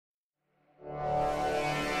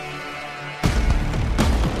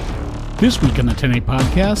This week on the 10A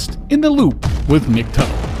Podcast, In the Loop with Nick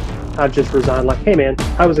Tuttle. I've just resigned like, hey man,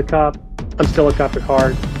 I was a cop. I'm still a cop at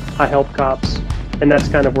heart. I help cops. And that's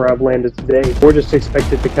kind of where I've landed today. We're just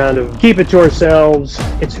expected to kind of keep it to ourselves.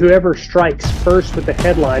 It's whoever strikes first with the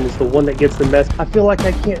headline is the one that gets the message. I feel like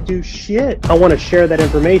I can't do shit. I want to share that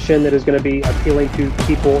information that is going to be appealing to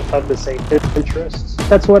people of the same interests.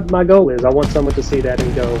 That's what my goal is. I want someone to see that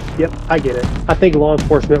and go, yep, I get it. I think law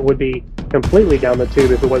enforcement would be completely down the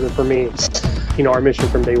tube if it wasn't for me. You know, our mission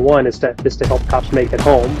from day one is to help cops make it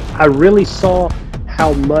home. I really saw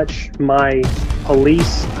how much my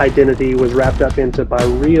police identity was wrapped up into my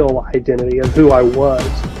real identity of who I was.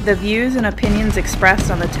 The views and opinions expressed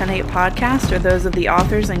on the 10-8 podcast are those of the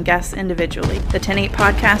authors and guests individually. The 10-8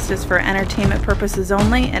 podcast is for entertainment purposes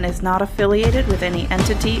only and is not affiliated with any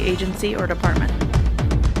entity, agency, or department.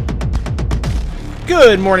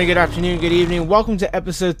 Good morning, good afternoon, good evening. Welcome to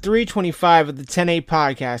episode 325 of the 10-8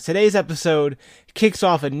 podcast. Today's episode kicks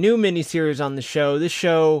off a new mini-series on the show. This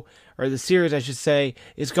show, or the series I should say,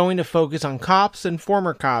 is going to focus on cops and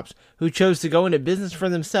former cops who chose to go into business for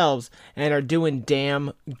themselves and are doing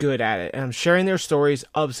damn good at it. And I'm sharing their stories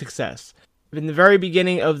of success. In the very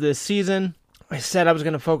beginning of this season, I said I was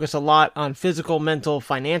going to focus a lot on physical, mental,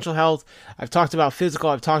 financial health. I've talked about physical,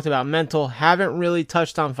 I've talked about mental. Haven't really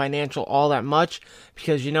touched on financial all that much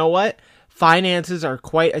because you know what? Finances are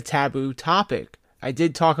quite a taboo topic. I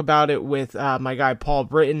did talk about it with my guy Paul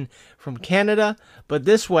Britton from Canada, but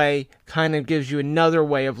this way kind of gives you another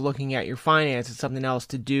way of looking at your finances, something else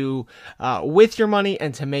to do with your money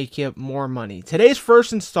and to make you more money. Today's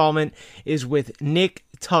first installment is with Nick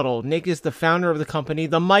Tuttle. Nick is the founder of the company,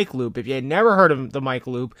 The Mic Loop. If you had never heard of The Mic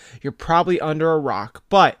Loop, you're probably under a rock,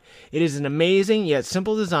 but it is an amazing yet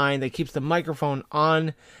simple design that keeps the microphone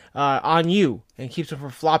on you and keeps it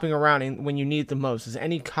from flopping around when you need it the most. As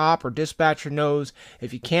any cop or dispatcher knows,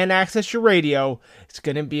 if you can't access your radio, it's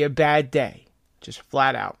going to be a bad day, just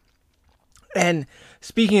flat out. And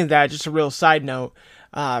speaking of that, just a real side note,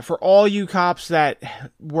 for all you cops that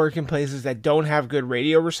work in places that don't have good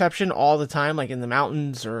radio reception all the time, like in the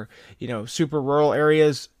mountains or, you know, super rural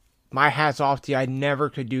areas, my hat's off to you. I never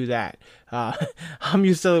could do that. I'm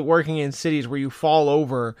used to working in cities where you fall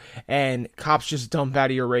over and cops just dump out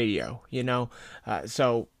of your radio, you know?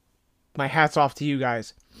 So my hat's off to you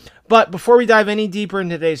guys. But before we dive any deeper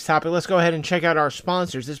into today's topic, let's go ahead and check out our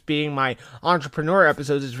sponsors. This being my entrepreneur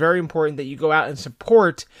episodes, it's very important that you go out and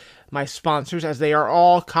support my sponsors, as they are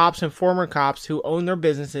all cops and former cops who own their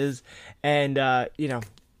businesses, and,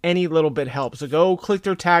 any little bit helps. So go click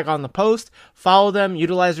their tag on the post, follow them,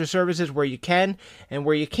 utilize their services where you can, and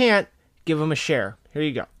where you can't, give them a share. Here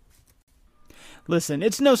you go. Listen,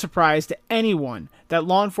 it's no surprise to anyone that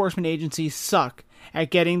law enforcement agencies suck at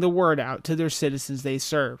getting the word out to their citizens they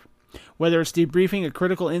serve. Whether it's debriefing a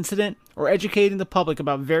critical incident or educating the public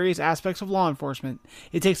about various aspects of law enforcement,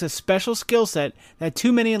 it takes a special skill set that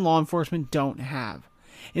too many in law enforcement don't have.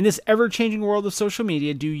 In this ever-changing world of social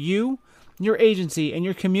media, do you, your agency, and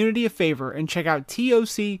your community a favor and check out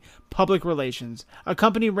TOC Public Relations, a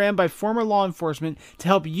company ran by former law enforcement to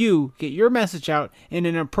help you get your message out in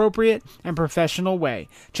an appropriate and professional way.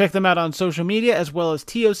 Check them out on social media as well as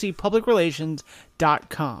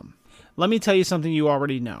tocpublicrelations.com. Let me tell you something you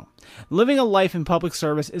already know. Living a life in public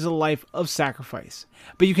service is a life of sacrifice,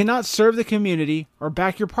 but you cannot serve the community or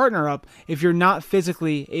back your partner up if you're not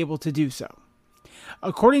physically able to do so.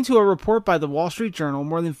 According to a report by the Wall Street Journal,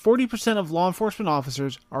 more than 40% of law enforcement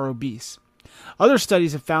officers are obese. Other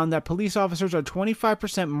studies have found that police officers are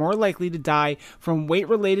 25% more likely to die from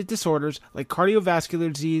weight-related disorders like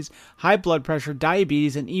cardiovascular disease, high blood pressure,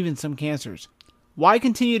 diabetes, and even some cancers. Why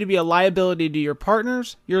continue to be a liability to your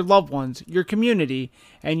partners, your loved ones, your community,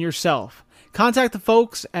 and yourself? Contact the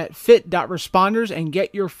folks at fit.responders and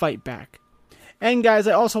get your fight back. And guys,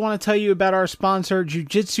 I also want to tell you about our sponsor,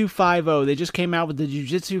 Jiu-Jitsu 5.0. They just came out with the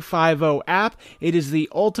Jiu-Jitsu 5.0 app. It is the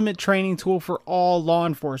ultimate training tool for all law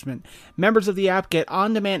enforcement. Members of the app get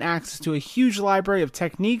on-demand access to a huge library of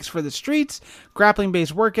techniques for the streets,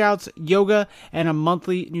 grappling-based workouts, yoga, and a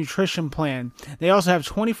monthly nutrition plan. They also have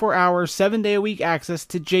 24-hour, 7-day-a-week access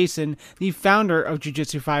to Jason, the founder of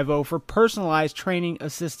Jiu-Jitsu 5.0, for personalized training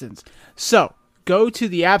assistance. So, go to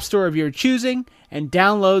the app store of your choosing and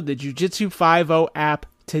download the Jiu-Jitsu 5.0 app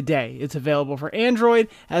today. It's available for Android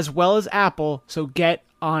as well as Apple, so get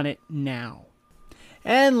on it now.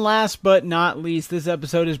 And last but not least, this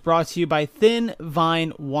episode is brought to you by Thin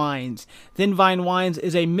Vine Wines. Thin Vine Wines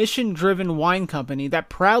is a mission-driven wine company that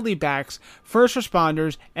proudly backs first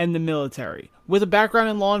responders and the military. With a background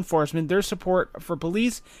in law enforcement, their support for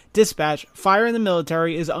police, dispatch, fire, and the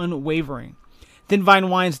military is unwavering. Thin Vine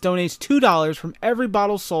Wines donates $2 from every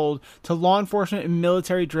bottle sold to law enforcement and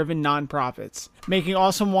military-driven nonprofits. Making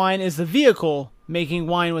awesome wine is the vehicle. Making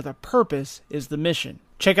wine with a purpose is the mission.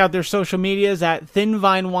 Check out their social medias at Thin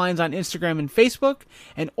Vine Wines on Instagram and Facebook,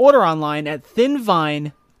 and order online at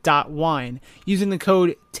thinvine.wine using the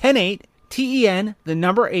code 108, TEN, the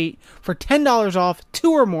number 8, for $10 off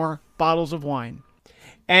 2 or more bottles of wine.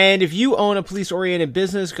 And if you own a police-oriented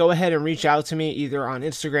business, go ahead and reach out to me either on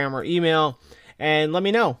Instagram or email and let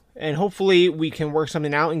me know. And hopefully we can work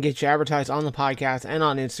something out and get you advertised on the podcast and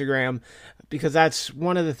on Instagram, because that's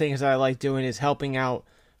one of the things that I like doing, is helping out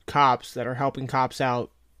cops that are helping cops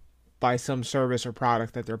out by some service or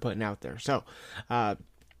product that they're putting out there. So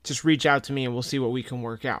just reach out to me and we'll see what we can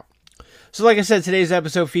work out. So like I said, today's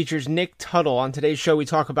episode features Nick Tuttle. On today's show, we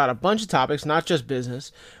talk about a bunch of topics, not just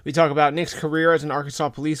business. We talk about Nick's career as an Arkansas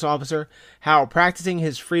police officer, how practicing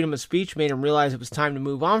his freedom of speech made him realize it was time to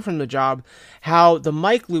move on from the job, how the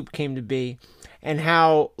mic loop came to be, and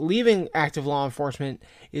how leaving active law enforcement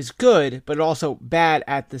is good, but also bad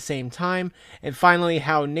at the same time. And finally,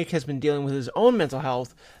 how Nick has been dealing with his own mental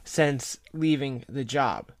health since leaving the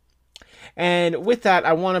job. And with that,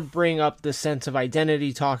 I want to bring up the sense of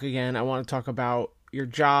identity talk again. I want to talk about your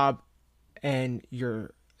job and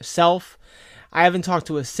yourself. I haven't talked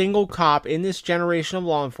to a single cop in this generation of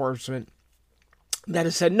law enforcement that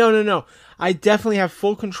has said, no, I definitely have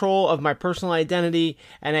full control of my personal identity,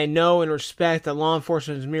 and I know and respect that law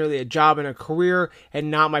enforcement is merely a job and a career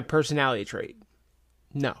and not my personality trait.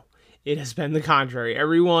 No, it has been the contrary.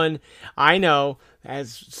 Everyone I know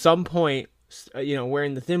has some point,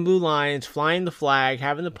 wearing the thin blue lines, flying the flag,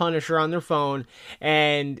 having the Punisher on their phone,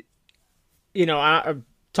 and, I'm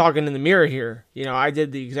talking in the mirror here. I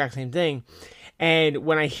did the exact same thing. And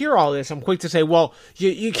when I hear all this, I'm quick to say, well,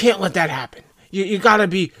 you can't let that happen. You gotta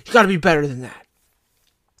be better than that.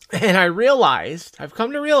 And I've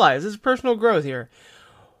come to realize, this is personal growth here,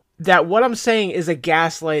 that what I'm saying is a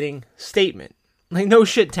gaslighting statement. Like, no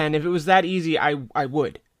shit, 10, if it was that easy, I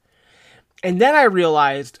would. And then I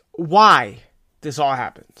realized why this all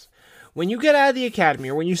happens. When you get out of the academy,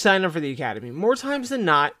 or when you sign up for the academy, more times than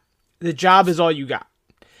not, the job is all you got.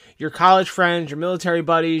 Your college friends, your military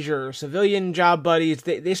buddies, your civilian job buddies,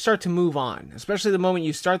 they start to move on. Especially the moment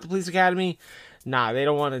you start the police academy, they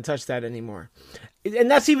don't want to touch that anymore. And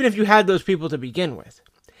that's even if you had those people to begin with.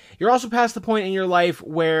 You're also past the point in your life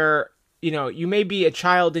where, you may be a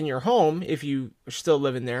child in your home, if you are still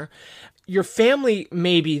living there. Your family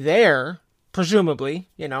may be there, presumably.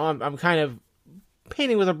 I'm kind of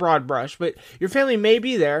painting with a broad brush, but your family may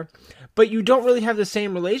be there, but you don't really have the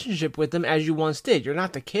same relationship with them as you once did. You're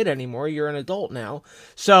not the kid anymore. You're an adult now.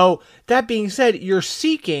 So that being said, you're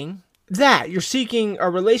seeking that. You're seeking a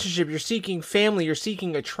relationship. You're seeking family. You're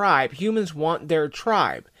seeking a tribe. Humans want their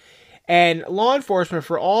tribe. And law enforcement,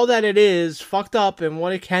 for all that it is fucked up and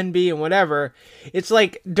what it can be and whatever, it's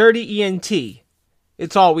like dirty ENT.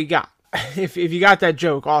 It's all we got. If you got that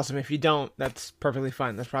joke, awesome. If you don't, that's perfectly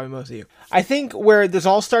fine. That's probably most of you. I think where this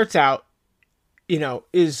all starts out,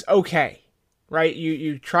 is okay, right?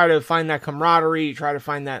 You try to find that camaraderie, you try to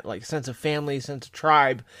find that sense of family, sense of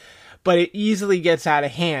tribe, but it easily gets out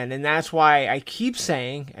of hand. And that's why I keep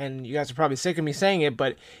saying, and you guys are probably sick of me saying it,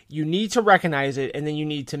 but you need to recognize it and then you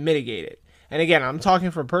need to mitigate it. And again, I'm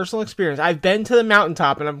talking from personal experience. I've been to the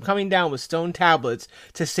mountaintop and I'm coming down with stone tablets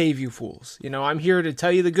to save you fools. I'm here to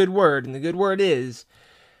tell you the good word, and the good word is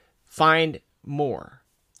find more.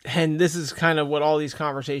 And this is kind of what all these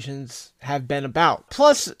conversations have been about.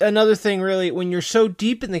 Plus, another thing really, when you're so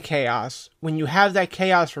deep in the chaos, when you have that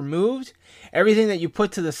chaos removed, everything that you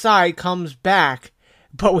put to the side comes back,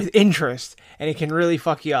 but with interest, and it can really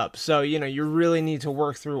fuck you up. So, you really need to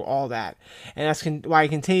work through all that. And that's why I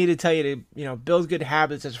continue to tell you to, build good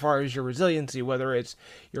habits as far as your resiliency, whether it's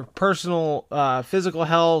your personal physical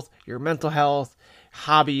health, your mental health,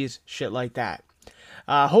 hobbies, shit like that.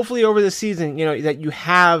 Hopefully over this season, that you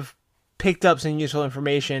have picked up some useful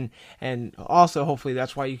information, and also hopefully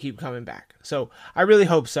that's why you keep coming back. So I really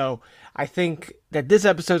hope so. I think that this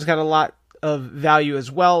episode's got a lot of value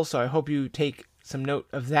as well, so I hope you take some note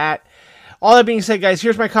of that. All that being said, guys,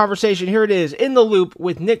 here's my conversation. Here it is, In the Loop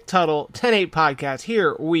with Nick Tuttle, 10-8 Podcast.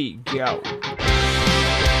 Here we go.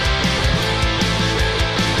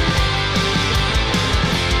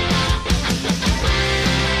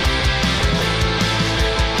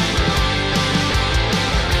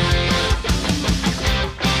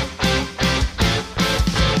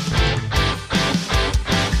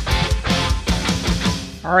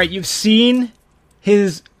 All right, you've seen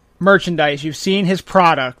his merchandise. You've seen his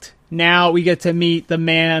product. Now we get to meet the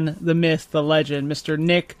man, the myth, the legend, Mr.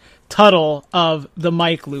 Nick Tuttle of the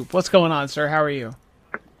Mic Loop. What's going on, sir? How are you?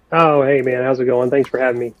 Oh, hey, man. How's it going? Thanks for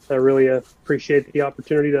having me. I really appreciate the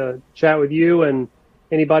opportunity to chat with you and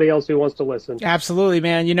anybody else who wants to listen. Absolutely,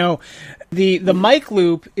 man. You know, the Mic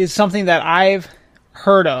Loop is something that I've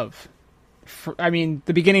heard of. The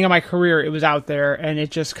beginning of my career, it was out there, and it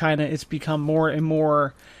just it's become more and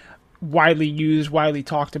more widely used, widely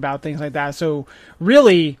talked about, things like that. So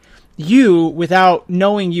really, you, without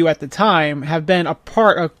knowing you at the time, have been a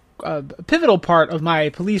pivotal part of my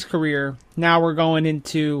police career. Now we're going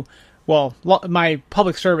into, my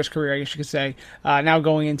public service career, I guess you could say, now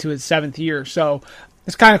going into its 7th year. So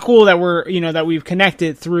it's kind of cool that that we've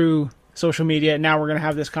connected through social media, and now we're going to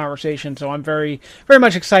have this conversation. So I'm very, very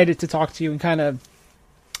much excited to talk to you and kind of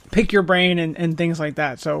pick your brain and things like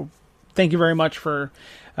that. So thank you very much for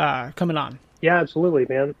coming on. Yeah, absolutely,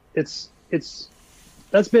 man. That's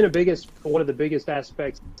been one of the biggest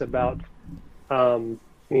aspects about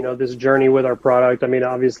this journey with our product. I mean,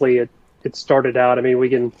 obviously it started out, we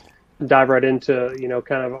can dive right into,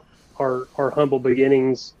 kind of our humble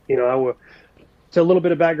beginnings. To a little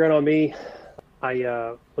bit of background on me,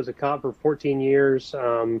 I was a cop for 14 years.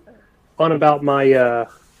 On about my 4th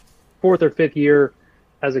or 5th year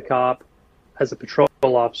as a cop, as a patrol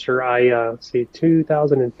officer,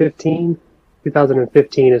 2015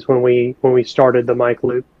 is when we started the Mic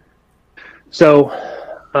Loop. So,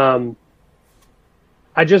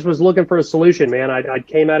 I just was looking for a solution, man. I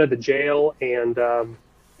came out of the jail and,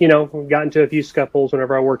 got into a few scuffles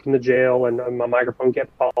whenever I worked in the jail, and my microphone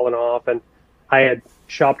kept falling off, and I had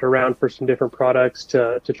shopped around for some different products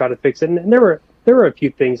to try to fix it. And there were a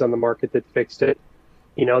few things on the market that fixed it.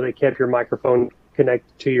 They kept your microphone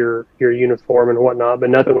connected to your uniform and whatnot, but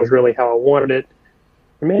nothing was really how I wanted it.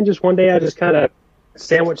 And man, just one day I just kind of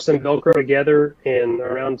sandwiched some Velcro together and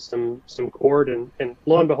around some cord, and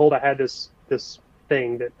lo and behold, I had this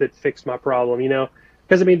thing that fixed my problem,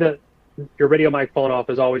 because your radio mic falling off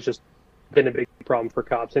has always just been a big problem for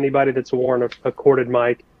cops. Anybody that's worn a corded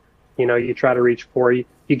mic, you try to reach for, you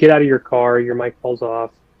get out of your car, your mic falls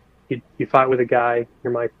off, you fight with a guy,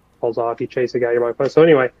 your mic falls off, you chase a guy, your mic falls off. So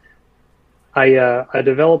anyway, I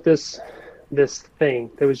developed this thing.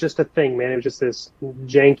 It was just a thing, man. It was just this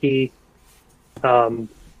janky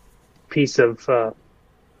piece of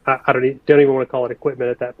I don't even want to call it equipment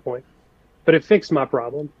at that point, but it fixed my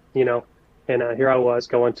problem, And here I was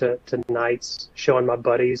going to nights, showing my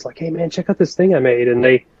buddies, like, hey man, check out this thing I made, and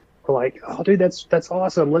they were like, oh dude, that's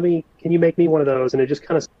awesome. Can you make me one of those? And it just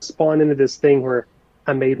kind of spawned into this thing where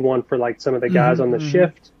I made one for like some of the guys on the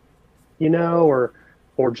shift, or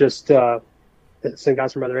just some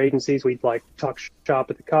guys from other agencies. We'd like talk shop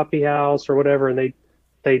at the coffee house or whatever, and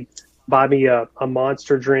they'd buy me a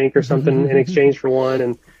monster drink or something in exchange for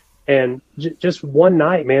one. And just one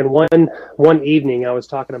night, man, one evening, I was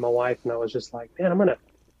talking to my wife, and I was just like, man,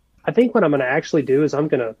 I think what I'm gonna actually do is I'm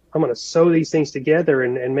gonna sew these things together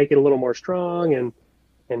and make it a little more strong and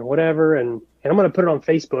whatever, and I'm gonna put it on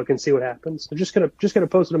Facebook and see what happens. I'm just gonna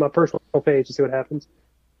post it on my personal page and see what happens,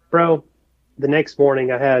 bro. The next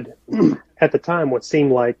morning, I had at the time what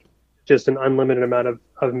seemed like just an unlimited amount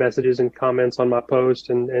of messages and comments on my post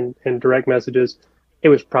and direct messages. It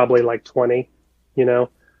was probably like 20,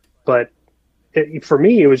 but for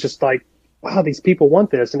me, it was just like, wow, these people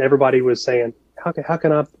want this. And everybody was saying, how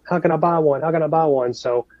can I buy one? How can I buy one?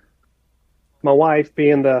 So my wife,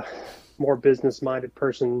 being the more business-minded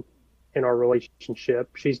person in our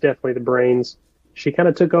relationship, she's definitely the brains. She kind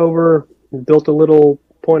of took over, built a little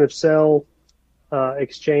point of sale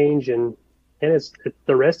exchange, and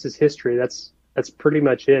the rest is history. That's pretty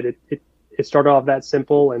much it. It started off that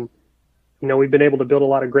simple, and we've been able to build a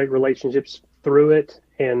lot of great relationships through it.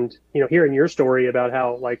 And hearing your story about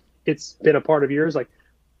how like it's been a part of yours, like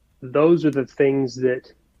those are the things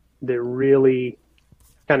that really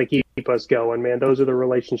kind of keep us going, man. Those are the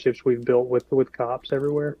relationships we've built with cops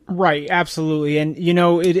everywhere. Right, absolutely. And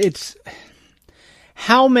it's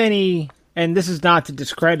how many. And this is not to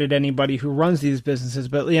discredit anybody who runs these businesses,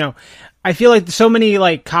 but I feel like so many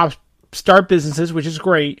like cops start businesses, which is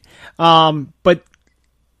great, but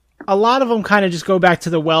a lot of them kind of just go back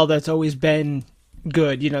to the well that's always been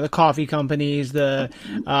good. The coffee companies, the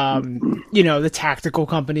the tactical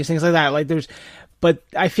companies, things like that. But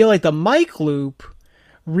I feel like the Mic Loop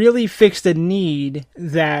really fixed a need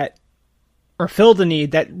or filled a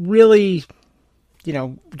need that really,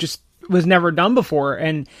 just was never done before.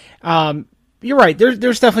 And you're right. There's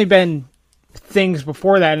definitely been things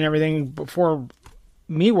before that and everything before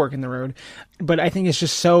me working the road, but I think it's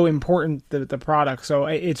just so important, the product. So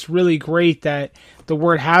it's really great that the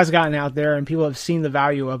word has gotten out there and people have seen the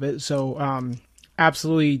value of it. So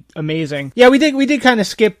absolutely amazing. Yeah, we did kind of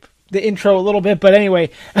skip the intro a little bit, but anyway,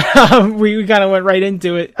 we kind of went right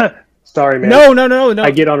into it. Sorry, man. No.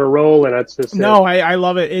 I get on a roll, and that's just no. I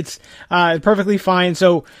love it. It's perfectly fine.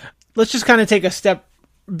 So let's just kind of take a step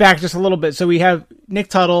back just a little bit. So we have Nick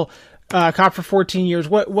Tuttle, cop for 14 years.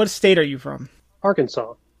 What state are you from?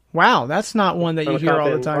 Arkansas. Wow, that's not one that you hear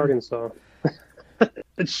all the time. Arkansas.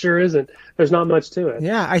 It sure isn't. There's not much to it.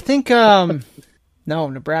 Yeah, I think no,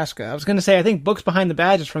 Nebraska. I was going to say I think Books Behind the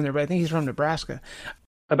Badge is from there, but I think he's from Nebraska.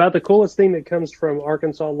 About the coolest thing that comes from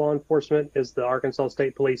Arkansas law enforcement is the Arkansas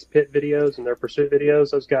State Police pit videos and their pursuit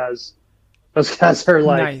videos. Those guys are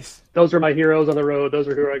like, nice. Those are my heroes on the road. Those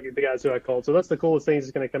are the guys who I called. So that's the coolest thing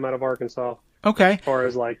that's going to come out of Arkansas. Okay. As far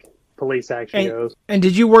as like police action goes. And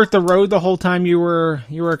did you work the road the whole time you were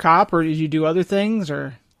a cop, or did you do other things,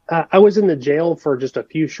 or? I was in the jail for just a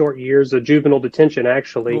few short years of juvenile detention,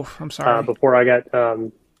 actually. Oof, I'm sorry. Before I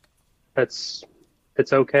got, it's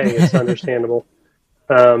okay. It's understandable.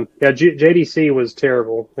 JDC was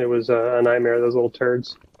terrible. It was a nightmare, those little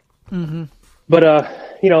turds. Mm-hmm.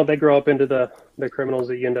 But, they grow up into the criminals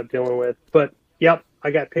that you end up dealing with. But, yep,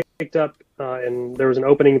 I got picked up, and there was an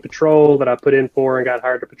opening patrol that I put in for and got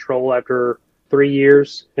hired to patrol after 3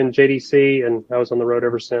 years in JDC, and I was on the road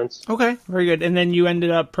ever since. Okay, very good. And then you ended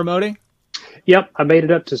up promoting? Yep, I made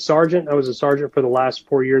it up to sergeant. I was a sergeant for the last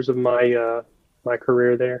 4 years of my my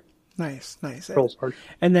career there. Nice. Patrol sergeant.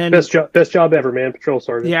 And then best job ever, man. Patrol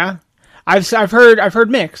sergeant. Yeah, I've heard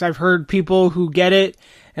mixed. I've heard people who get it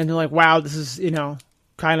and they're like, wow, this is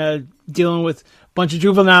kind of dealing with a bunch of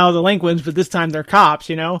juvenile delinquents, but this time they're cops,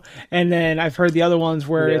 And then I've heard the other ones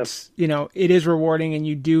where it's it is rewarding and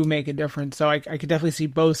you do make a difference. So I could definitely see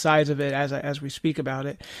both sides of it as we speak about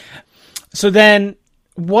it. So then,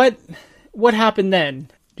 what happened then?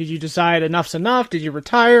 Did you decide enough's enough? Did you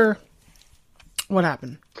retire? What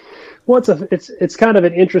happened? Well, it's kind of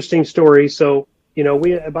an interesting story. So,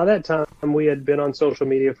 we by that time we had been on social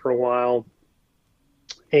media for a while,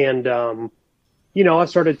 and I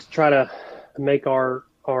started to try to make our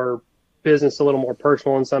business a little more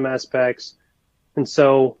personal in some aspects, and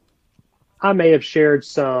so I may have shared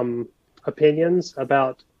some opinions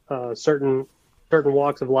about certain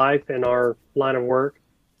walks of life in our line of work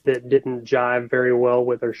that didn't jive very well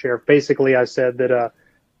with our sheriff. Basically, I said that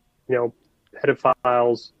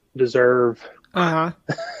pedophiles deserve Uh-huh.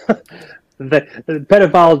 the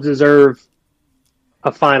pedophiles deserve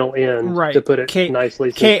a final end, right? To put it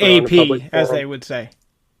nicely. KAP, as they would say.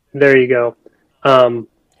 There you go.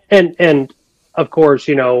 And of course,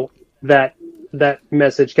 that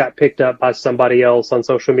message got picked up by somebody else on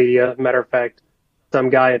social media. Matter of fact, some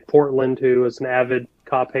guy in Portland who was an avid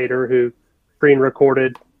cop hater who screen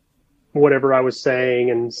recorded whatever I was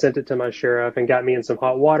saying and sent it to my sheriff and got me in some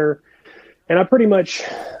hot water. And I pretty much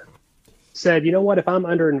said, you know what, if I'm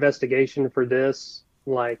under investigation for this,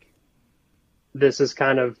 this is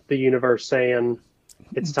kind of the universe saying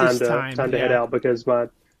it's time to head out, because my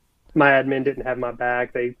admin didn't have my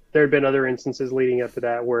back. There had been other instances leading up to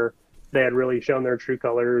that where they had really shown their true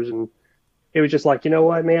colors, and it was just like, you know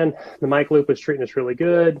what, man, the Mike Loop was treating us really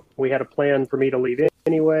good. We had a plan for me to leave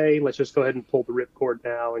anyway. Let's just go ahead and pull the ripcord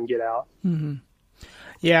now and get out. Mm-hmm.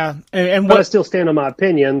 Yeah, but I still stand on my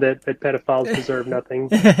opinion that pedophiles deserve nothing.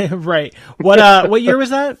 Right. What year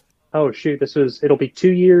was that? Oh shoot, it'll be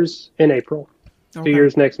 2 years in April. Okay. 2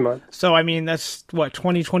 years next month. So I mean, that's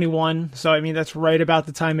 2021. So I mean, that's right about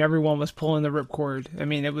the time everyone was pulling the ripcord. I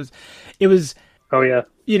mean, it was. Oh yeah.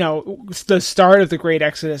 The start of the Great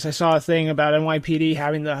Exodus. I saw a thing about NYPD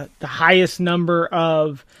having the highest number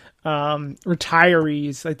of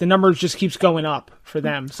retirees. Like the numbers just keeps going up for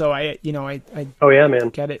them. So I oh yeah, man,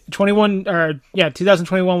 get it.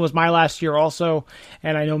 2021 was my last year also,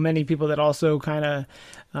 and I know many people that also kind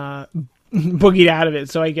of boogied out of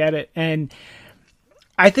it. So I get it, and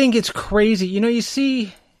I think it's crazy. You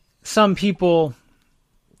see some people,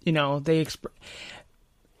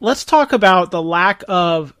 let's talk about the lack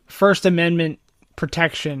of First Amendment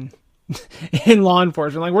protection in law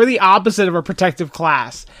enforcement. Like, we're the opposite of a protective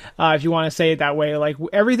class, if you want to say it that way. Like,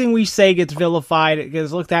 everything we say gets vilified, it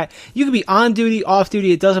gets looked at. You can be on duty, off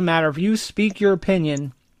duty, it doesn't matter. If you speak your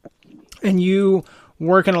opinion and you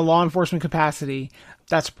work in a law enforcement capacity,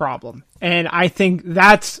 that's a problem. And I think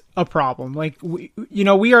that's a problem. Like, we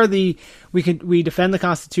defend the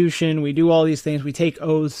Constitution, we do all these things, we take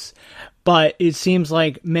oaths, but it seems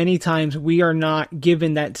like many times we are not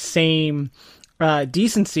given that same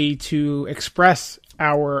decency to express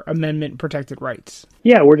our amendment protected rights.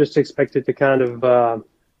 Yeah, we're just expected to kind of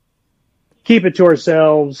keep it to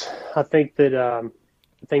ourselves. I think that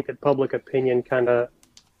public opinion kind of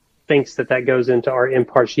thinks that goes into our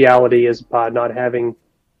impartiality is by not having,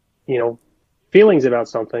 feelings about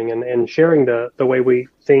something and sharing the way we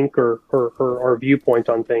think or our viewpoint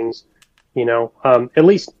on things, at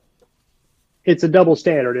least it's a double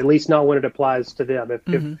standard, at least not when it applies to them.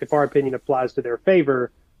 If our opinion applies to their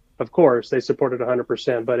favor, of course, they support it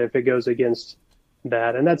 100%. But if it goes against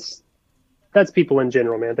that, and that's people in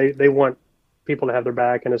general, man, they want people to have their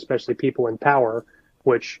back, and especially people in power,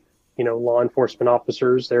 which, law enforcement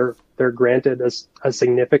officers, they're granted a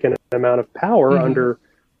significant amount of power under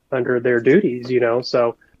their duties,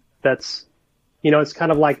 so that's, it's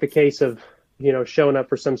kind of like the case of, showing up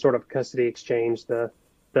for some sort of custody exchange. The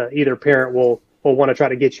either parent will want to try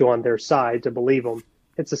to get you on their side to believe them.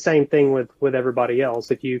 It's the same thing with everybody else.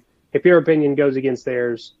 If your opinion goes against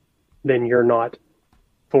theirs, then you're not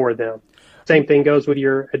for them. Same thing goes with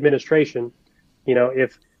your administration.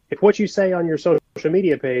 If what you say on your social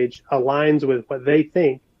media page aligns with what they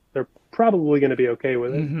think, they're probably going to be okay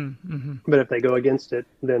with it. But if they go against it,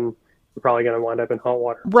 then you're probably going to wind up in hot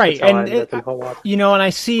water. Right. And I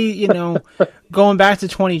see, going back to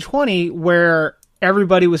 2020 where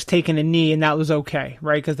everybody was taking a knee and that was okay,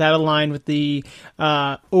 right? Because that aligned with the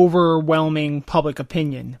overwhelming public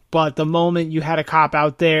opinion. But the moment you had a cop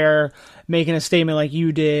out there making a statement like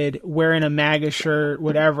you did, wearing a MAGA shirt,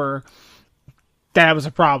 whatever, that was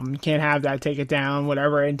a problem. You can't have that, take it down,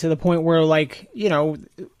 whatever. And to the point where,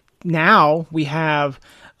 now we have,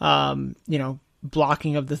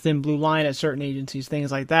 blocking of the thin blue line at certain agencies,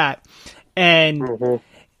 things like that. And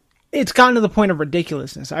it's gotten to the point of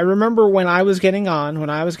ridiculousness. I remember when I was getting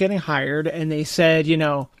hired, and they said,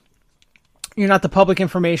 you're not the public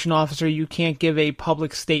information officer. You can't give a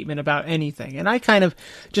public statement about anything. And I kind of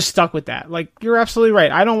just stuck with that. Like, you're absolutely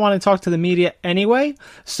right. I don't want to talk to the media anyway,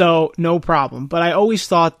 so no problem. But I always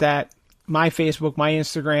thought that my Facebook, my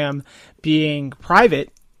Instagram being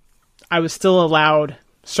private, I was still allowed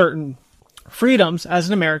certain freedoms as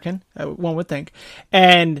an American, one would think.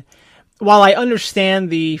 And while I understand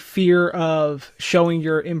the fear of showing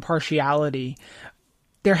your impartiality,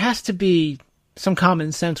 there has to be some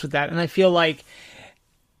common sense with that. And I feel like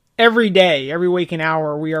every day, every waking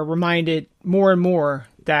hour, we are reminded more and more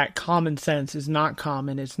that common sense is not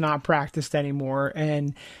common. It's not practiced anymore.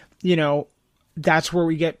 And, that's where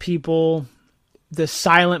we get people, the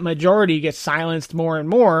silent majority gets silenced more and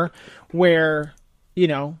more, where, you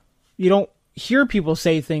don't hear people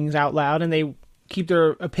say things out loud and they keep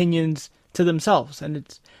their opinions to themselves. And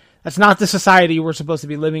that's not the society we're supposed to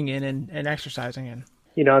be living in and exercising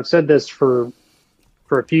in. I've said this for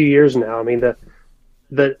a few years now. I mean,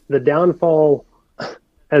 the downfall,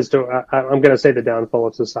 I'm going to say the downfall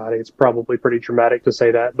of society. It's probably pretty dramatic to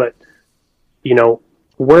say that, but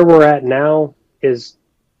where we're at now is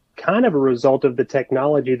kind of a result of the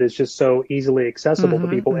technology that's just so easily accessible to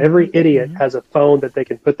people. Every idiot has a phone that they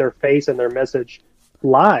can put their face and their message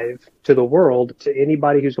live to the world, to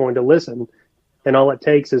anybody who's going to listen. And all it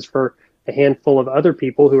takes is for a handful of other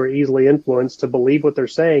people who are easily influenced to believe what they're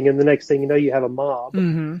saying. And the next thing you know, you have a mob.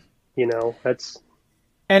 That's...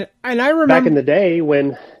 And I remember back in the day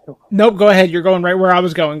when... Nope, go ahead. You're going right where I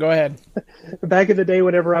was going. Go ahead. Back in the day,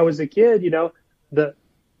 whenever I was a kid,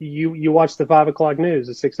 you watched the 5 o'clock news,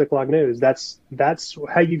 the 6 o'clock news. That's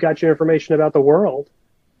how you got your information about the world,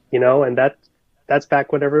 and that's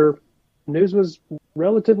back whenever news was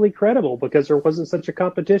relatively credible, because there wasn't such a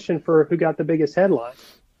competition for who got the biggest headline,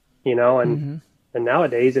 and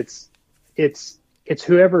nowadays it's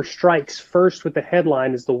whoever strikes first with the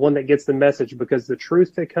headline is the one that gets the message, because the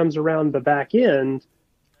truth that comes around the back end,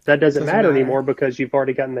 that doesn't matter anymore, because you've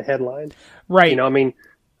already gotten the headline. Right.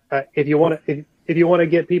 If you want to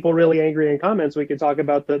get people really angry in comments, we could talk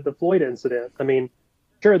about the Floyd incident. I mean,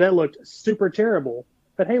 sure, that looked super terrible,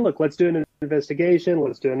 but hey, look, let's do an investigation.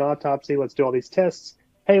 Let's do an autopsy. Let's do all these tests.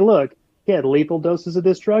 Hey, look, he had lethal doses of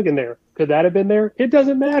this drug in there. Could that have been there? It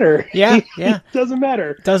doesn't matter. Yeah. It doesn't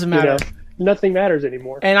matter. Doesn't matter. Nothing matters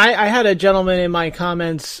anymore. And I had a gentleman in my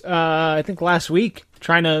comments, I think last week,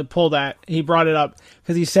 trying to pull that. He brought it up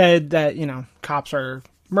because he said that, cops are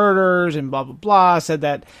murderers and blah, blah, blah. Said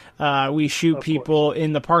that we shoot people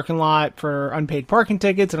in the parking lot for unpaid parking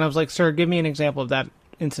tickets. And I was like, sir, give me an example of that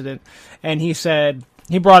incident. And he said,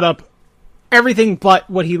 he brought up everything but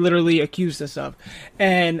what he literally accused us of.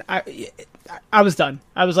 And I was done.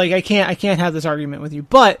 I was like, I can't have this argument with you.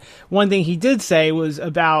 But one thing he did say was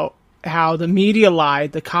about how the media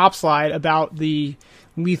lied, the cops lied about the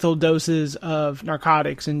lethal doses of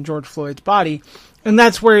narcotics in George Floyd's body. And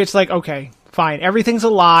that's where it's like, okay, fine. Everything's a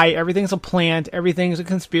lie. Everything's a plant. Everything's a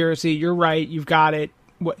conspiracy. You're right. You've got it.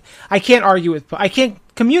 I can't argue with, I can't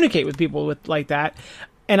communicate with people with like that.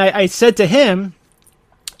 And I said to him,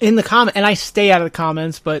 in the comment, and I stay out of the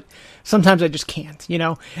comments, but sometimes I just can't, you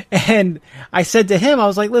know? And I said to him, I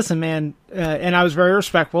was like, listen, man, and I was very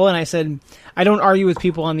respectful, and I said, I don't argue with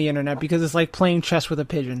people on the internet because it's like playing chess with a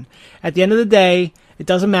pigeon. At the end of the day, it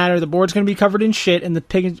doesn't matter. The board's going to be covered in shit, and the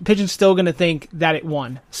pigeon's still going to think that it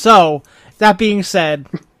won. So, that being said,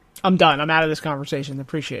 I'm done. I'm out of this conversation.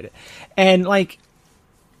 Appreciate it. And, like,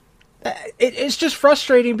 it's just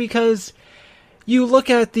frustrating because you look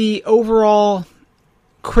at the overall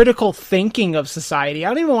critical thinking of society. I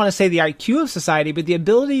don't even want to say the IQ of society, but the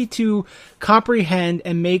ability to comprehend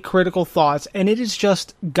and make critical thoughts, and it is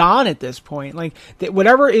just gone at this point. Like,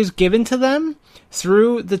 whatever is given to them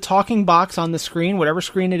through the talking box on the screen, whatever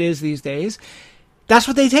screen it is these days, that's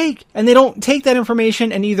what they take. And they don't take that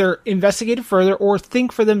information and either investigate it further or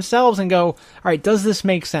think for themselves and go, all right, does this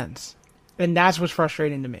make sense? And that's what's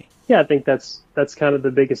frustrating to me. Yeah, I think that's kind of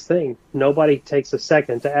the biggest thing. Nobody takes a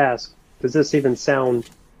second to ask, does this even sound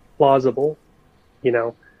plausible? You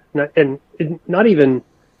know, not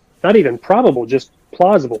even probable, just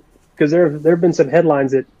plausible. Because there have been some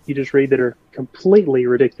headlines that you just read that are completely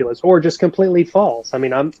ridiculous or just completely false. I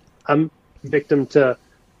mean, I'm victim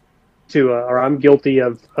or I'm guilty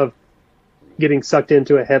of getting sucked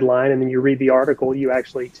into a headline, and then you read the article. You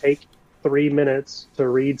actually take 3 minutes to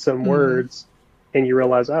read some words, and you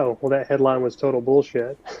realize, oh, well, that headline was total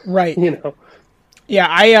bullshit. Right. You know.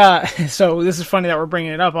 Yeah, so this is funny that we're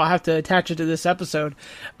bringing it up. I'll have to attach it to this episode.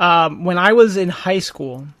 When I was in high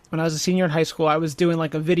school, when I was a senior in high school, I was doing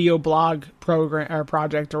like a video blog program or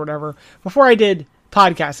project or whatever. Before I did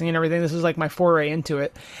podcasting and everything, this was like my foray into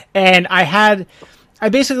it. And I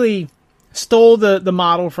basically stole the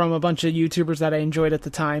model from a bunch of YouTubers that I enjoyed at the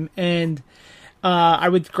time. And I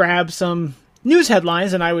would grab some news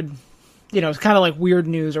headlines and I would, you know, it's kind of like weird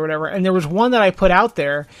news or whatever. And there was one that I put out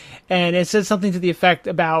there, and it said something to the effect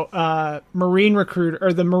about Marine recruit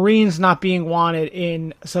or the Marines not being wanted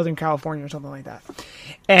in Southern California or something like that.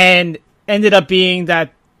 And ended up being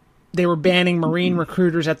that they were banning Marine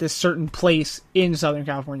recruiters at this certain place in Southern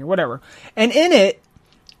California, whatever. And in it,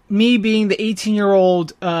 me being the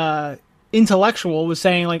 18-year-old intellectual was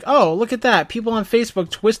saying like, oh, look at that. People on Facebook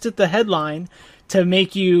twisted the headline to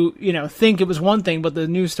make you, you know, think it was one thing, but the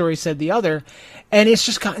news story said the other. And it's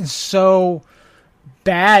just gotten so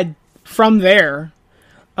bad from there,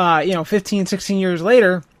 15, 16 years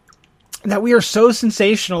later, that we are so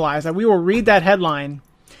sensationalized that we will read that headline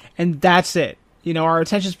and that's it. You know, our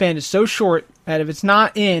attention span is so short that if it's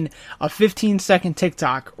not in a 15-second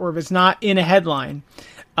TikTok or if it's not in a headline,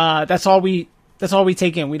 that's all we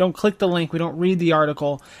take in. We don't click the link. We don't read the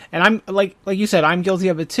article. And I'm like you said, I'm guilty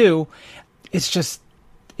of it too.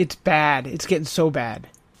 It's bad. It's getting so bad.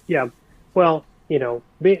 Yeah. Well, you know,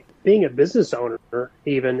 being a business owner,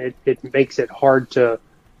 even it makes it hard to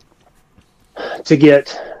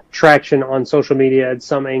get traction on social media at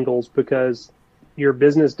some angles because your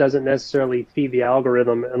business doesn't necessarily feed the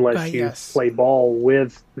algorithm unless you play ball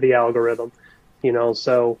with the algorithm. You know,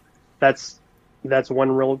 so that's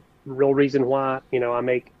one real reason why, you know, I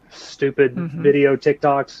make stupid video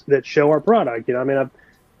TikToks that show our product. You know, I mean,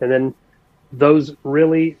 and then those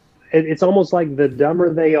really, it's almost like the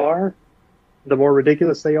dumber they are, the more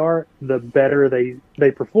ridiculous they are, the better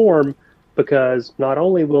they perform, because not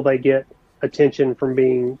only will they get attention from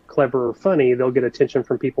being clever or funny, they'll get attention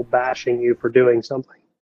from people bashing you for doing something,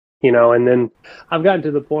 you know. And then I've gotten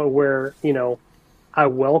to the point where, you know, I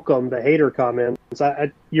welcome the hater comments.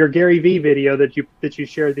 Your Gary V video that you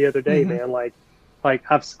shared the other day, man, like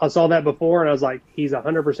I saw that before and I was like, he's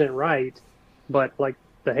 100% right. But like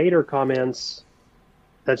the hater comments,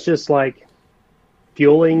 that's just like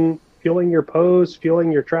fueling your posts,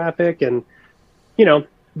 fueling your traffic. And, you know,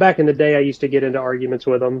 back in the day, I used to get into arguments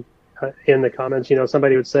with them in the comments. You know,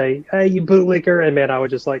 somebody would say, hey, you bootlicker. And man, I would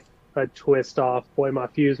just like, I'd twist off. Boy, my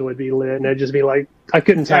fuse would be lit. And I'd just be like, I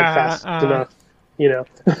couldn't type fast enough. You know.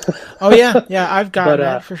 Oh yeah, I've got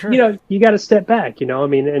that for sure. You know, you got to step back. You know, I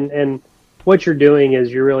mean, and what you're doing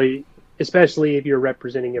is you're really, especially if you're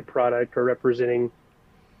representing a product or representing,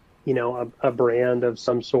 you know, a brand of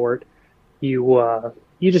some sort, you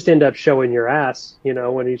just end up showing your ass. You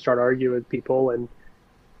know, when you start arguing with people, and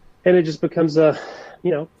it just becomes a,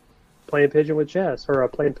 you know, playing pigeon with chess, or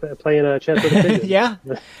playing a chess with a pigeon. Yeah,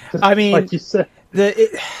 I mean, like you said.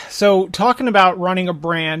 So talking about running a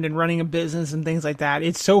brand and running a business and things like that,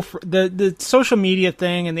 it's so the social media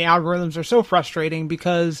thing and the algorithms are so frustrating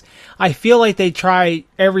because I feel like they try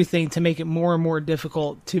everything to make it more and more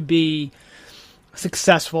difficult to be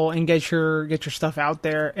successful and get your stuff out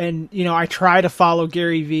there. And you know, I try to follow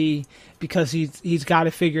Gary V because he's got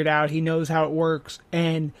it figured out. He knows how it works,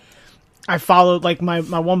 and I followed like my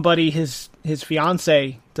one buddy, his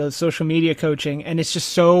fiance does social media coaching, and it's just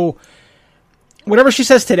so, whatever she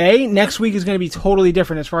says today, next week is going to be totally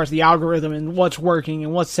different as far as the algorithm and what's working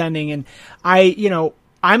and what's sending. And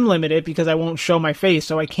I'm limited because I won't show my face,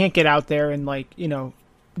 so I can't get out there and like,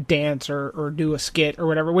 dance or do a skit or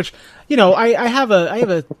whatever, which, I have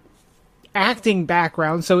a acting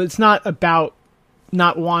background, so it's not about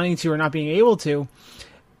not wanting to or not being able to.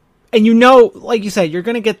 And like you said, you're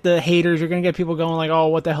going to get the haters, you're going to get people going like, oh,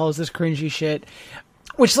 what the hell is this cringy shit?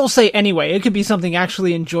 Which they'll say anyway. It could be something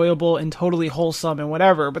actually enjoyable and totally wholesome and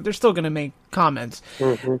whatever, but they're still going to make comments.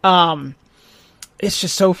 Mm-hmm. It's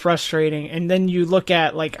just so frustrating. And then you look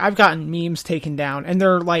at, like, I've gotten memes taken down, and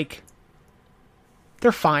they're like,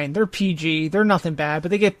 they're fine. They're PG. They're nothing bad,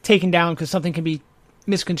 but they get taken down because something can be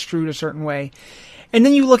misconstrued a certain way. And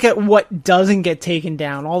then you look at what doesn't get taken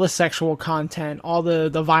down, all the sexual content, all the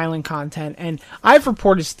violent content. And I've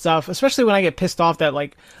reported stuff, especially when I get pissed off that,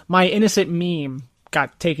 like, my innocent meme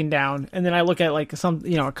got taken down. And then I look at, like, some,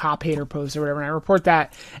 a cop hater post or whatever, and I report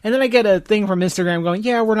that. And then I get a thing from Instagram going,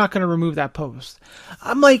 yeah, we're not going to remove that post.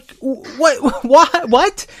 I'm like,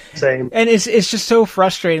 what? Same. And it's just so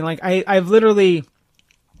frustrating. Like, I've literally,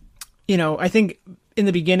 I think in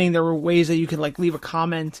the beginning there were ways that you could, like, leave a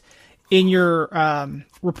comment in your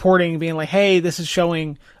reporting being like, hey, this is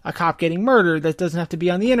showing a cop getting murdered. That doesn't have to be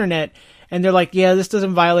on the internet. And they're like, yeah, this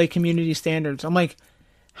doesn't violate community standards. I'm like,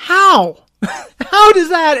 how? How does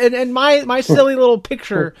that? And my silly little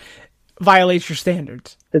picture violates your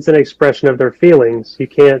standards. It's an expression of their feelings. You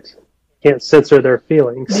can't censor their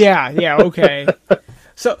feelings. Yeah, okay.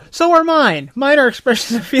 So are mine. Mine are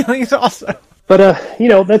expressions of feelings also. But,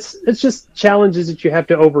 it's just challenges that you have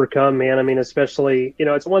to overcome, man. I mean, especially,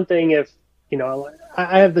 it's one thing if,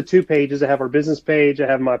 I have the two pages. I have our business page. I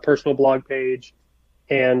have my personal blog page.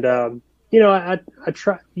 And, I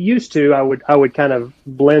would kind of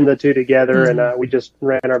blend the two together, mm-hmm. and we just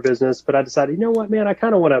ran our business. But I decided, you know what, man, I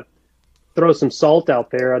kind of want to throw some salt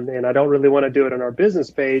out there, and I don't really want to do it on our business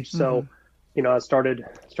page. So, mm-hmm. I started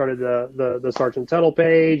the Sergeant Tuttle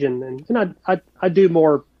page, and I do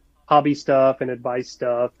more hobby stuff and advice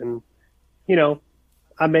stuff, and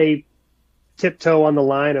I may tiptoe on the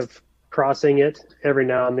line of crossing it every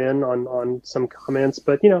now and then on some comments,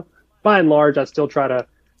 but by and large I still try to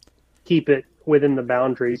keep it within the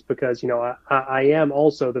boundaries because I am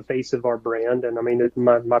also the face of our brand, and I mean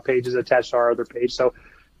my page is attached to our other page, so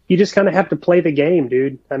you just kind of have to play the game,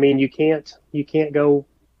 dude. I mean you can't go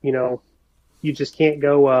you just can't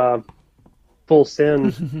go full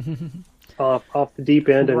send off the deep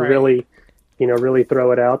end and right. really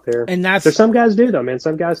throw it out there. And there's some guys do though, man.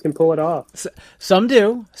 Some guys can pull it off. Some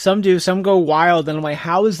do. Some go wild, and I'm like,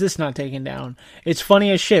 how is this not taken down? It's funny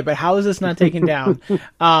as shit, but how is this not taken down?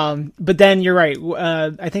 But then you're right.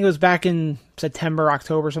 I think it was back in September,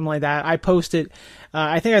 October, something like that. I posted.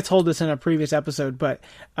 I think I told this in a previous episode, but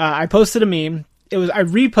I posted a meme. I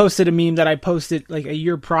reposted a meme that I posted like a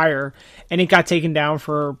year prior, and it got taken down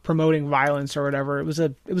for promoting violence or whatever. It was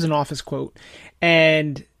an office quote,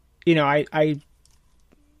 and I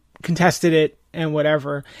contested it and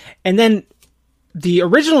whatever. And then the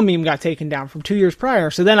original meme got taken down from 2 years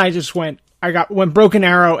prior. So then I just went broken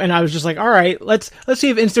arrow, and I was just like, all right, let's see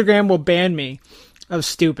if Instagram will ban me. I was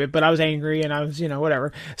stupid, but I was angry, and I was,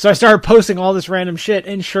 whatever. So I started posting all this random shit,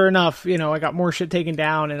 and sure enough, I got more shit taken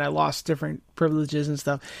down, and I lost different privileges and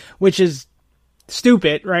stuff, which is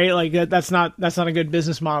stupid, right? Like that's not a good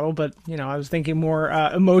business model, but I was thinking more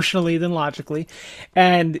emotionally than logically.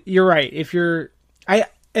 And you're right.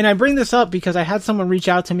 I bring this up because I had someone reach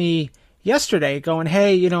out to me yesterday going,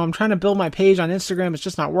 hey, I'm trying to build my page on Instagram. It's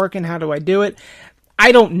just not working. How do I do it?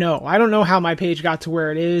 I don't know. I don't know how my page got to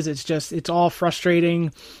where it is. It's all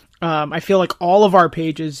frustrating. I feel like all of our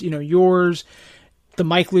pages, yours, the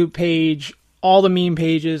Mike Loop page, all the meme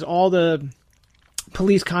pages, all the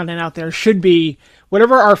police content out there should be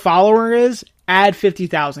whatever our follower is, add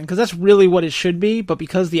 50,000, because that's really what it should be. But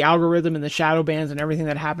because the algorithm and the shadow bans and everything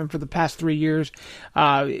that happened for the past 3 years,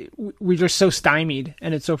 we're just so stymied,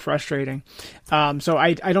 and it's so frustrating. So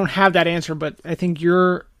I don't have that answer, but I think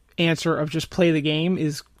your answer of just play the game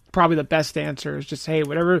is probably the best answer. Is just, hey,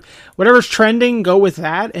 whatever's trending, go with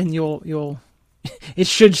that, and you'll it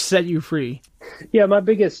should set you free. Yeah, the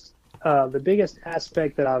biggest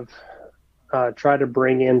aspect that I've tried to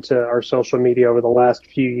bring into our social media over the last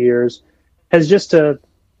few years has just to,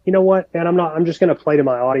 you know what, man, I'm just going to play to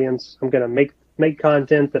my audience. I'm going to make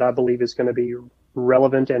content that I believe is going to be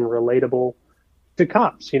relevant and relatable to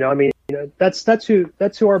cops. That's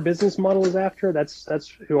who our business model is after. That's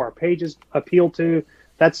who our pages appeal to.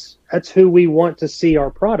 That's who we want to see our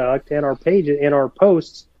product and our pages and our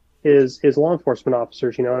posts is law enforcement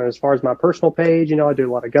officers, and as far as my personal page, I do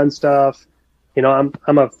a lot of gun stuff. I'm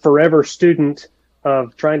a forever student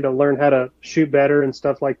of trying to learn how to shoot better and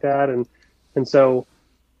stuff like that. And so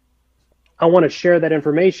I want to share that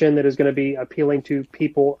information that is going to be appealing to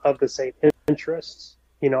people of the same interests.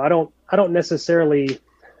 I don't necessarily,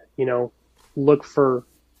 look for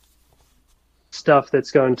stuff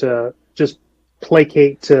that's going to just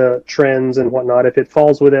placate to trends and whatnot. If it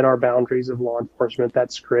falls within our boundaries of law enforcement,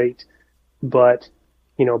 that's great. But,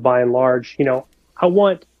 by and large,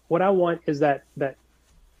 what I want is that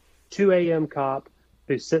 2 a.m. cop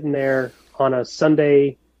who's sitting there on a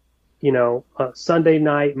Sunday, a Sunday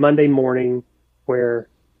night, Monday morning, where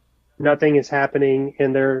nothing is happening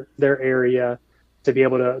in their area, to be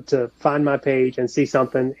able to find my page and see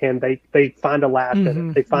something, and they find a laugh at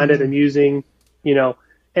it. They find it amusing,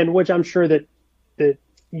 and which I'm sure that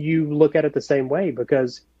you look at it the same way,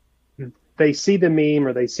 because they see the meme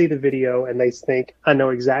or they see the video and they think, I know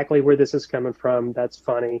exactly where this is coming from. That's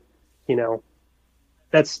funny.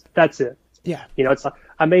 That's it. Yeah. It's like,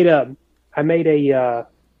 I made a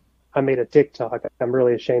TikTok. I'm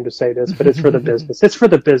really ashamed to say this, but it's for the business. It's for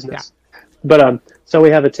the business. Yeah. But so we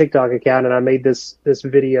have a TikTok account, and I made this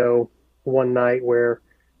video one night where,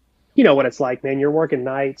 what it's like, man. You're working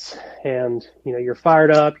nights, and you're fired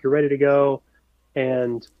up, you're ready to go,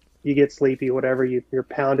 and you get sleepy, whatever. You're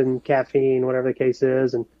pounding caffeine, whatever the case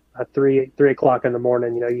is, and at 3 o'clock in the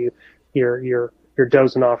morning, you're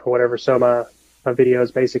dozing off or whatever. So my video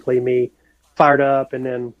is basically me fired up, and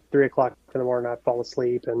then 3 o'clock in the morning I fall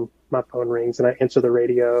asleep and my phone rings and I answer the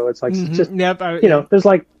radio. It's like, it's just, there's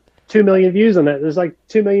like 2 million views on that. There's like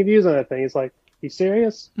 2 million views on that thing. It's like, you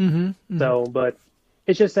serious? So, but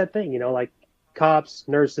it's just that thing, like cops,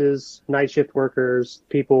 nurses, night shift workers,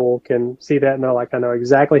 people can see that and they're like, I know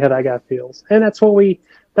exactly how that guy feels. And that's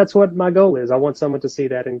what my goal is. I want someone to see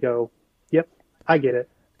that and go, yep, I get it.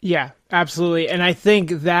 Yeah, absolutely. And I think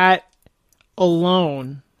that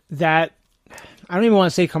alone, that, I don't even want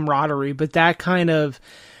to say camaraderie, but that kind of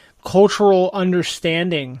cultural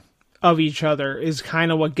understanding of each other is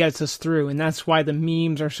kind of what gets us through. And that's why the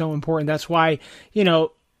memes are so important. That's why,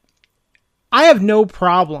 I have no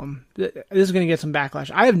problem. This is going to get some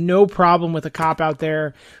backlash. I have no problem with a cop out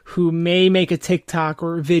there who may make a TikTok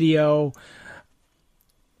or a video.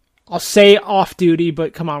 I'll say off duty,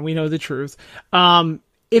 but come on, we know the truth.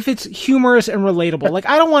 If it's humorous and relatable, like,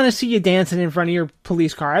 I don't want to see you dancing in front of your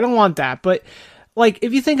police car. I don't want that. But like,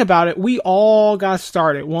 if you think about it, we all got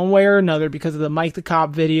started one way or another because of the Mike the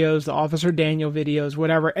Cop videos, the Officer Daniel videos,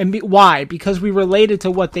 whatever. And why? Because we related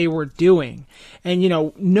to what they were doing. And,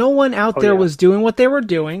 no one out there was doing what they were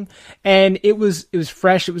doing. And it was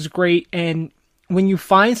fresh. It was great. And when you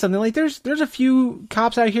find something like, there's a few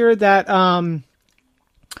cops out here that,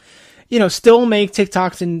 still make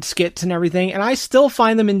TikToks and skits and everything, and I still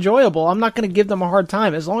find them enjoyable. I'm not going to give them a hard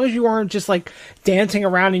time. As long as you aren't just like dancing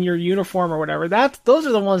around in your uniform or whatever, those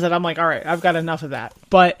are the ones that I'm like, all right, I've got enough of that.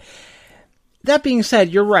 But that being said,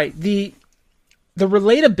 you're right. The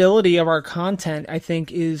relatability of our content, I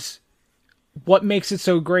think, is what makes it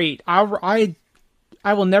so great. I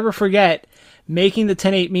will never forget making the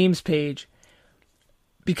 10-8 memes page,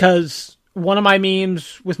 because one of my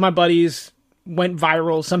memes with my buddies went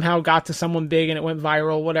viral, somehow got to someone big and it went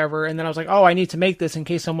viral, whatever. And then I was like, oh, I need to make this in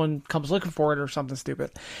case someone comes looking for it or something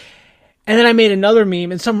stupid. And then I made another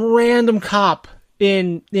meme, and some random cop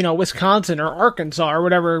in, Wisconsin or Arkansas or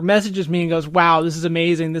whatever messages me and goes, wow, this is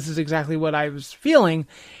amazing. This is exactly what I was feeling.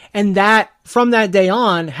 And that, from that day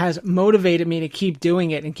on, has motivated me to keep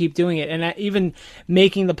doing it and keep doing it. And even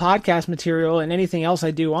making the podcast material and anything else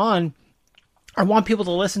I do on, I want people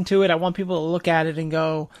to listen to it. I want people to look at it and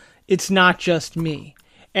go, it's not just me.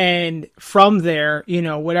 And from there,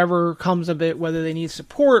 whatever comes of it, whether they need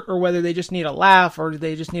support or whether they just need a laugh or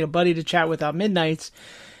they just need a buddy to chat with at midnights,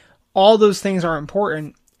 all those things are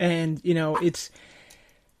important. And, it's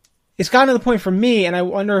gotten to the point for me, and I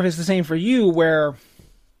wonder if it's the same for you, where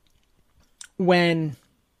when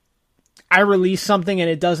I release something and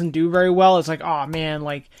it doesn't do very well, it's like, oh man,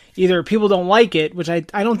 like either people don't like it, which I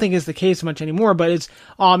don't think is the case much anymore, but it's,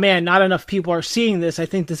 oh man, not enough people are seeing this. I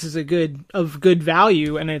think this is of good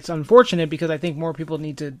value, and it's unfortunate because I think more people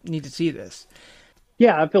need to see this.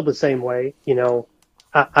 Yeah, I feel the same way.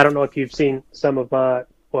 I don't know if you've seen some of my,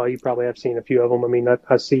 well, you probably have seen a few of them. I mean,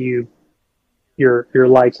 I see your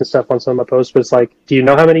likes and stuff on some of my posts, but it's like, do you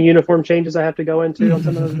know how many uniform changes I have to go into on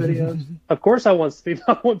some of those videos? Of course I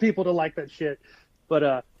want people to like that shit.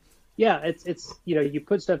 But yeah, it's you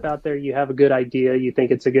put stuff out there, you have a good idea, you think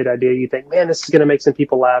it's a good idea, you think, man, this is gonna make some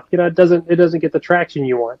people laugh. It doesn't get the traction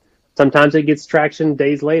you want. Sometimes it gets traction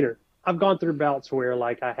days later. I've gone through bouts where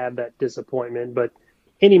like I have that disappointment, but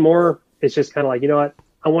anymore it's just kind of like, you know what,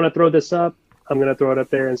 I want to throw this up. I'm going to throw it up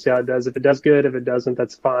there and see how it does. If it does good, if it doesn't,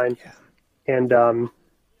 that's fine. Yeah. And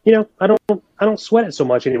I don't sweat it so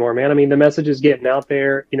much anymore, man. I mean, the message is getting out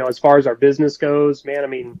there. As far as our business goes, man. I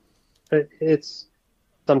mean, it's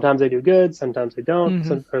sometimes they do good, sometimes they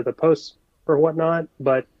don't, or the posts or whatnot.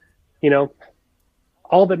 But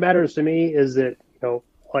all that matters to me is that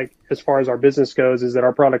like as far as our business goes, is that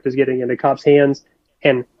our product is getting into cops' hands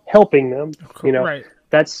and helping them. Right.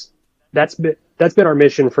 That's been our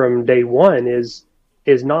mission from day one. Is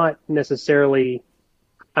not necessarily.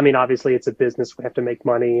 I mean, obviously, it's a business. We have to make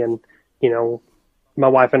money, and my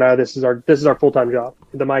wife and I. This is our full-time job.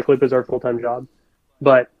 The Mic Loop is our full-time job,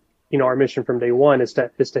 but our mission from day one is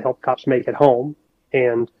to help cops make it home,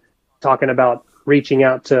 and talking about reaching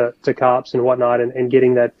out to cops and whatnot, and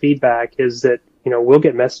getting that feedback is that we'll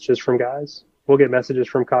get messages from guys. We'll get messages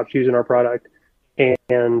from cops using our product,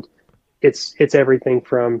 and it's everything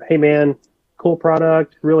from, hey man, cool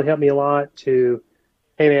product, really helped me a lot, to,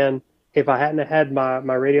 hey man, if I hadn't had my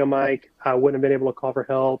radio mic, I wouldn't have been able to call for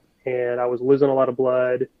help, and I was losing a lot of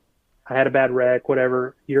blood. I had a bad wreck,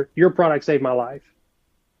 whatever. Your product saved my life,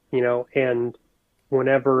 and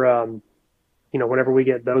whenever we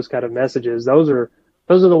get those kind of messages, those are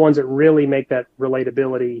the ones that really make that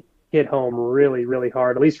relatability hit home really, really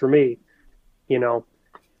hard, at least for me, and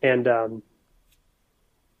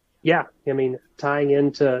yeah, I mean, tying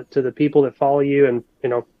into the people that follow you, and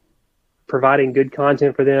providing good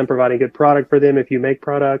content for them, providing good product for them if you make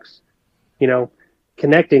products,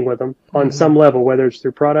 connecting with them on some level, whether it's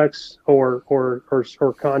through products or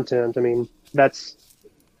content. I mean, that's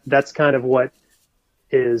kind of what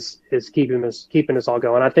is keeping us all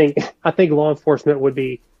going. I think law enforcement would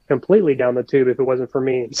be completely down the tube if it wasn't for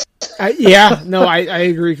me. I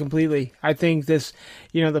agree completely. I think this,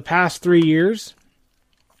 the past 3 years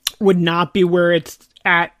would not be where it's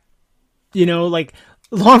at, like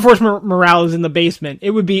law enforcement morale is in the basement.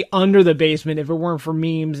 It would be under the basement if it weren't for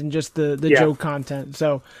memes and just the joke content.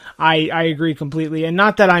 So I agree completely. And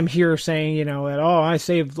not that I'm here saying, I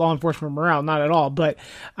saved law enforcement morale, not at all, but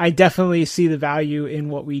I definitely see the value in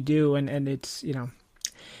what we do. And it's,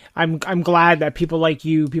 I'm glad that people like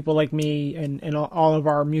you, people like me, and all of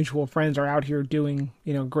our mutual friends are out here doing,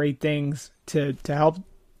 great things to help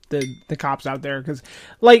the cops out there. Cause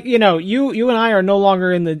like, you and I are no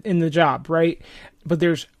longer in the job, right? But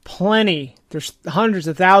there's hundreds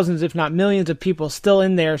of thousands, if not millions of people still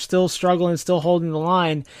in there, still struggling, still holding the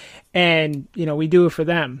line. And, we do it for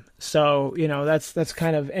them. So, that's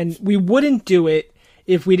kind of, and we wouldn't do it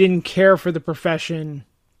if we didn't care for the profession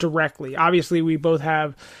directly. Obviously we both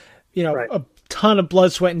have, right, a ton of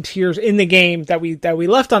blood, sweat, and tears in the game that we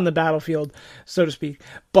left on the battlefield, so to speak.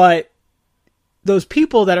 But those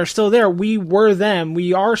people that are still there, we were them,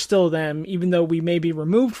 we are still them, even though we may be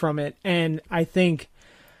removed from it. And I think,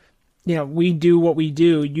 we do what we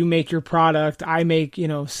do. You make your product, I make,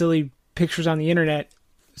 silly pictures on the internet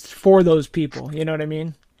for those people. You know what I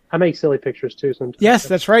mean? I make silly pictures too sometimes. Yes,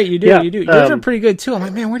 that's right. You do. Yeah, you do. Yours are pretty good too. I'm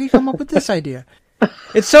like, man, where do you come up with this idea?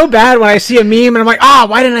 It's so bad when I see a meme and I'm like,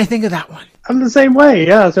 why didn't I think of that one? I'm the same way.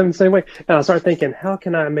 Yeah, I'm the same way. And I start thinking, how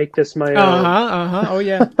can I make this my own? Oh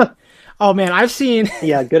yeah. Oh man, I've seen.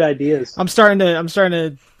 Yeah, good ideas. I'm starting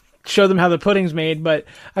to show them how the pudding's made, but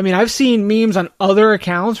I mean, I've seen memes on other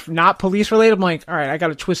accounts, not police related. I'm like, all right, I got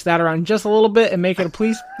to twist that around just a little bit and make it a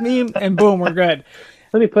police meme, and boom, we're good.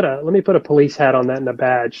 Let me put a police hat on that and a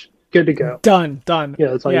badge. Good to go. Done.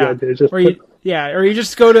 Yeah, that's all you gotta do. Just or you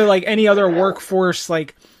just go to like any other workforce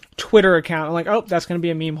like Twitter account. I'm like, oh, that's gonna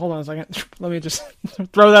be a meme. Hold on a second. Let me just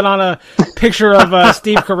throw that on a picture of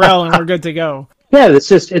Steve Carell, and we're good to go. Yeah,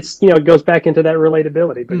 it goes back into that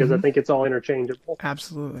relatability because I think it's all interchangeable.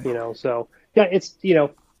 Absolutely. So yeah, it's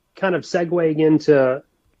kind of segueing into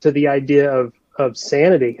the idea of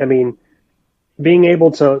sanity. I mean, being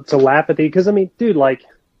able to laugh at because I mean, dude, like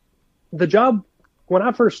the job when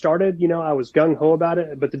I first started, I was gung ho about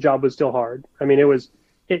it, but the job was still hard. I mean,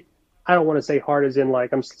 I don't want to say hard as in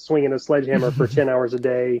like I'm swinging a sledgehammer for 10 hours a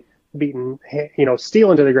day, beating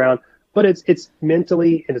steel into the ground. But it's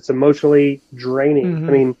mentally and it's emotionally draining.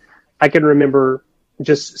 I mean, I can remember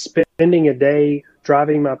just spending a day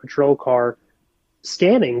driving my patrol car,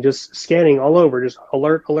 scanning all over, just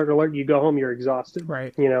alert. You go home, you're exhausted.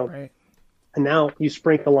 Right. Right. And now you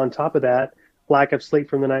sprinkle on top of that lack of sleep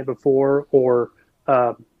from the night before, or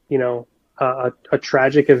a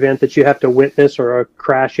tragic event that you have to witness, or a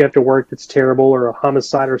crash you have to work that's terrible, or a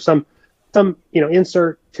homicide, or some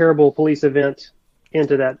insert terrible police event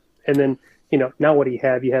into that. And then, now what do you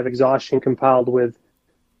have? You have exhaustion compiled with,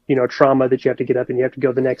 trauma that you have to get up and you have to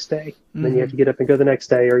go the next day. And then you have to get up and go the next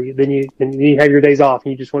day, or then you have your days off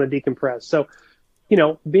and you just want to decompress. So,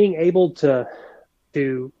 being able to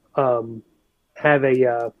have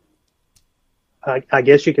I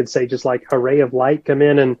guess you could say just like a ray of light come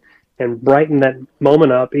in and brighten that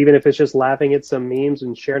moment up, even if it's just laughing at some memes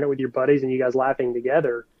and sharing it with your buddies and you guys laughing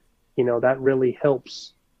together, that really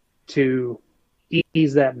helps to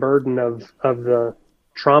ease that burden of the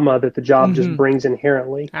trauma that the job just brings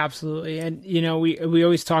inherently. Absolutely. And we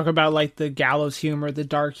always talk about like the gallows humor, the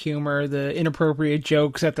dark humor, the inappropriate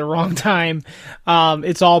jokes at the wrong time.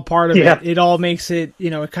 It's all part of it. It all makes it,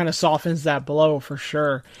 it kind of softens that blow for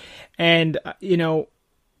sure. And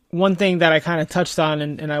one thing that I kind of touched on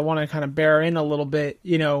and I want to kind of bear in a little bit,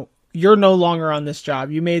 you're no longer on this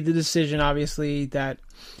job. You made the decision, obviously, that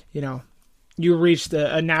you reached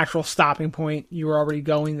a natural stopping point. You were already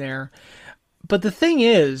going there. But the thing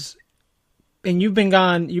is, and you've been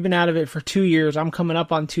out of it for 2 years. I'm coming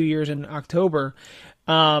up on 2 years in October.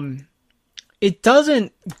 It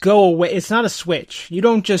doesn't go away. It's not a switch. You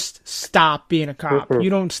don't just stop being a cop.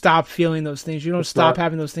 You don't stop feeling those things. You don't stop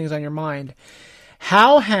having those things on your mind.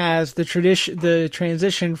 How has the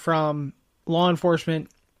transition from law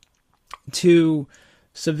enforcement to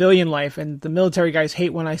civilian life, and the military guys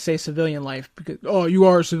hate when I say civilian life because, oh, you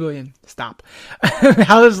are a civilian. Stop.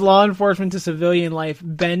 How has law enforcement to civilian life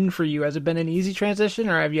been for you? Has it been an easy transition,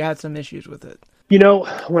 or have you had some issues with it?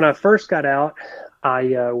 When I first got out, I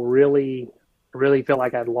really felt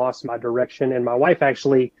like I'd lost my direction, and my wife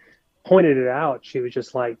actually pointed it out. She was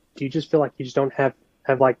just like, do you just feel like you just don't have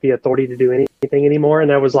like the authority to do anything anymore?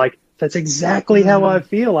 And I was like, that's exactly how I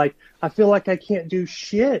feel. Like, I feel like I can't do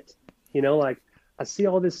shit, like I see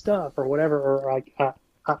all this stuff or whatever, or like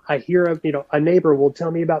I hear a neighbor will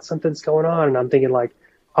tell me about something's going on, and I'm thinking like,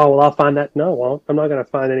 oh, well, I'll find that. No, well, I'm not going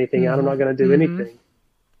to find anything out. I'm not going to do anything,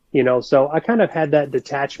 so I kind of had that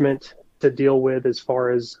detachment to deal with as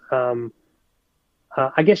far as,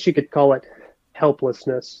 I guess you could call it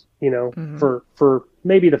helplessness, for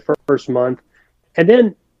maybe the first month. And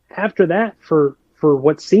then after that, for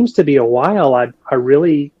what seems to be a while, I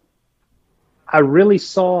really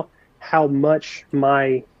saw how much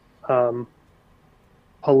my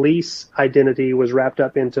police identity was wrapped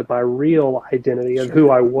up into my real identity of who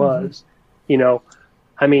I was.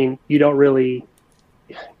 I mean, you don't really,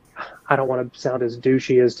 I don't want to sound as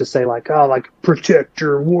douchey as to say like, oh, like protect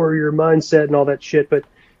your warrior mindset and all that shit.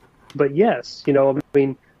 But yes, I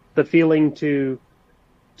mean, the feeling to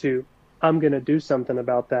I'm going to do something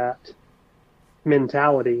about that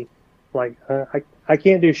mentality. Like, I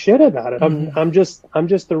can't do shit about it. I'm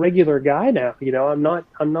just the regular guy now. I'm not,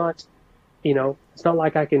 it's not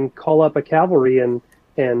like I can call up a cavalry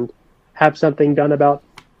and have something done about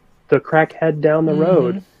the crackhead down the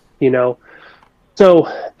road, So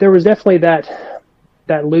there was definitely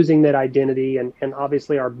that losing that identity, and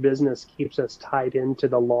obviously our business keeps us tied into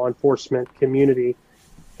the law enforcement community.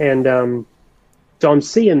 And, so I'm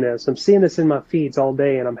seeing this in my feeds all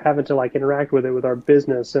day, and I'm having to like interact with it with our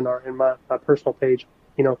business and my personal page,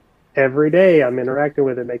 every day I'm interacting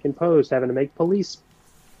with it, making posts, having to make police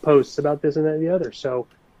posts about this and that and the other. So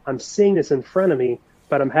I'm seeing this in front of me,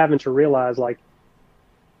 but I'm having to realize like,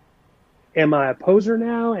 am I a poser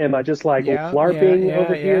now? Am I just like LARPing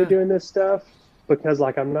over here doing this stuff? Because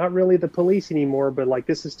like, I'm not really the police anymore, but like,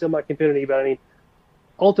 this is still my community. But I mean,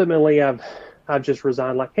 ultimately I've just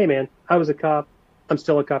resigned like, hey man, I was a cop. I'm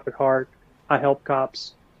still a cop at heart. I help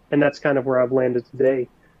cops, and that's kind of where I've landed today.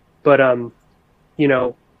 But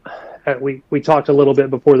we talked a little bit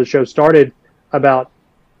before the show started about,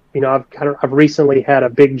 I've recently had a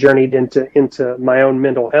big journey into my own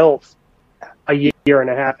mental health a year and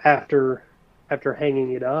a half after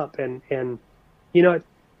hanging it up, and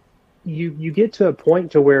you get to a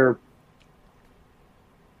point to where,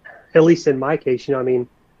 at least in my case, I mean,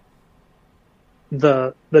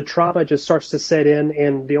 the trauma just starts to set in,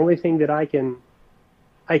 and the only thing that I can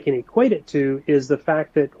equate it to is the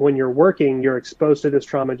fact that when you're working, you're exposed to this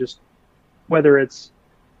trauma, just whether it's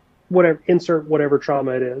whatever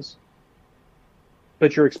trauma it is,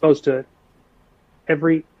 but you're exposed to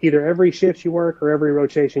either every shift you work or every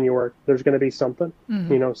rotation you work. There's going to be something,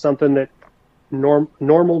 something that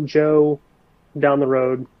normal Joe down the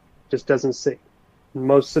road just doesn't see.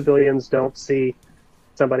 Most civilians don't see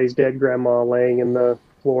somebody's dead grandma laying in the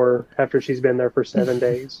floor after she's been there for 7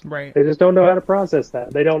 days. Right. They just don't know how to process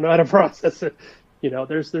that. They don't know how to process it.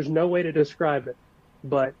 There's no way to describe it.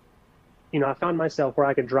 But, I found myself where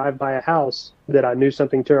I could drive by a house that I knew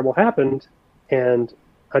something terrible happened, and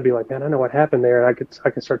I'd be like, man, I know what happened there. And I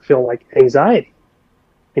could start feeling like anxiety.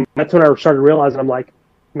 And that's when I started realizing, I'm like,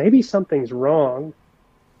 maybe something's wrong.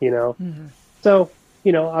 Mm-hmm. So,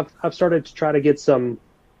 I've started to try to get some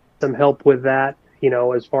help with that,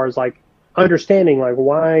 as far as like understanding, like,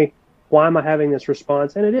 why am I having this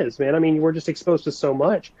response? And it is, man. I mean, we're just exposed to so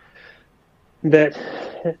much that,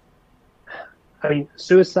 I mean,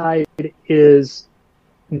 suicide is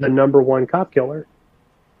the number one cop killer,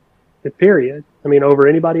 period. I mean, over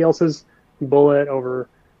anybody else's bullet, over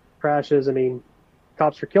crashes. I mean,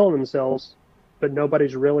 cops are killing themselves, but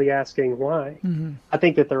nobody's really asking why. Mm-hmm. I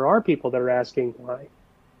think that there are people that are asking why,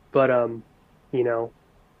 but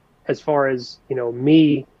as far as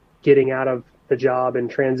me getting out of the job and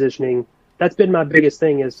transitioning, that's been my biggest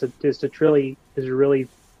thing, is to really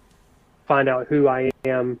find out who I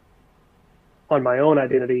am on my own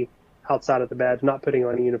identity outside of the badge, not putting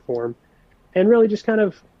on a uniform, and really just kind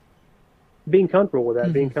of being comfortable with that,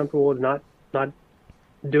 mm-hmm. being comfortable with not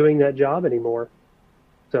doing that job anymore.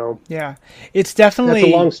 So yeah, it's definitely,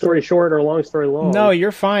 that's a long story short or a long story long. No,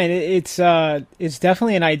 you're fine. It's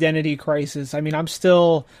definitely an identity crisis. I mean, I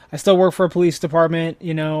still work for a police department,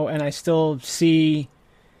 and I still see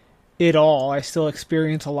it all. I still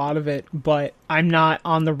experience a lot of it, but I'm not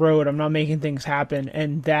on the road. I'm not making things happen.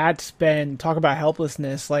 And that's been, talk about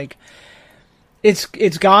helplessness. Like it's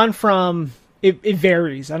gone from, it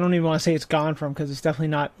varies. I don't even want to say it's gone from, because it's definitely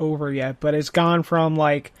not over yet, but it's gone from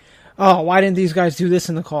like, oh, why didn't these guys do this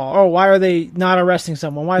in the call? Oh, why are they not arresting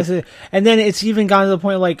someone? Why is it? And then it's even gone to the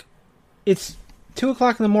point like, it's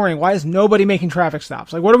 2:00 in the morning. Why is nobody making traffic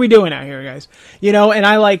stops? Like, what are we doing out here, guys? And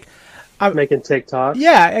I'm making TikTok.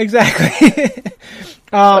 Yeah, exactly.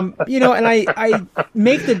 And I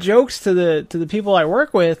make the jokes to the people I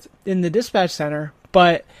work with in the dispatch center,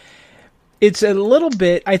 but it's a little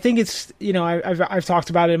bit, I think it's, I've talked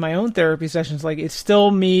about it in my own therapy sessions, like it's still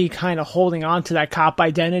me kind of holding on to that cop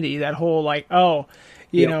identity, that whole like, oh,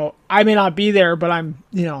 I may not be there, but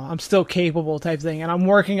I'm still capable type thing. And I'm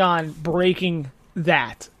working on breaking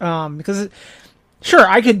that. Because sure,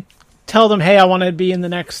 I could tell them, hey, I want to be in the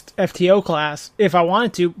next FTO class if I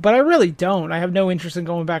wanted to, but I really don't. I have no interest in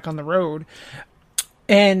going back on the road.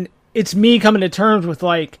 And it's me coming to terms with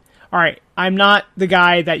like, all right, I'm not the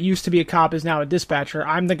guy that used to be a cop is now a dispatcher.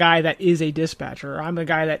 I'm the guy that is a dispatcher. I'm the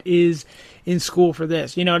guy that is in school for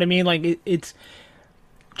this. You know what I mean? Like it's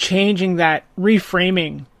changing that,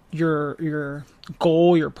 reframing your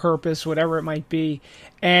goal, your purpose, whatever it might be.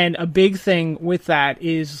 And a big thing with that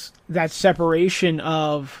is that separation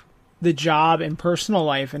of the job and personal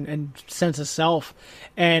life and sense of self.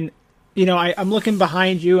 And I'm looking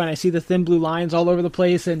behind you and I see the thin blue lines all over the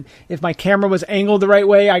place. And if my camera was angled the right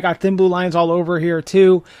way, I got thin blue lines all over here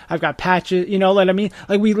too. I've got patches, what I mean?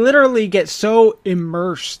 Like we literally get so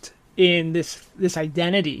immersed in this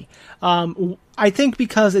identity. I think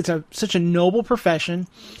because it's such a noble profession.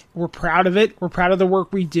 We're proud of it. We're proud of the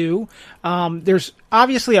work we do. There's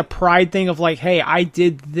obviously a pride thing of like, hey, I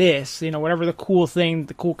did this, whatever the cool thing,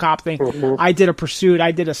 the cool cop thing. Mm-hmm. I did a pursuit.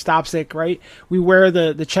 I did a stop stick, right? We wear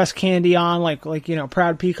the chest candy on like,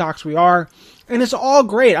 proud peacocks we are. And it's all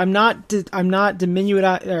great. I'm not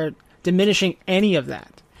diminishing any of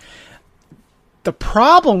that. The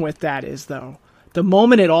problem with that is though, the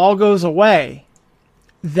moment it all goes away,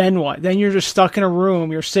 then what? Then you're just stuck in a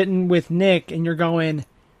room. You're sitting with Nick and you're going,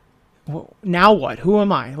 well, now what? Who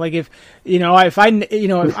am I? Like if I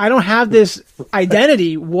don't have this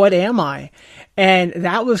identity, what am I? And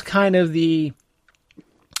that was kind of the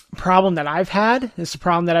problem that I've had. It's a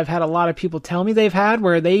problem that I've had a lot of people tell me they've had,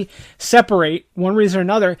 where they separate one reason or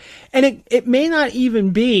another. And it may not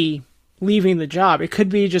even be leaving the job. It could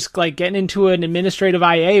be just like getting into an administrative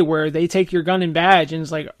IA where they take your gun and badge and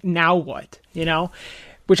it's like, now what?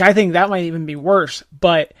 Which I think that might even be worse.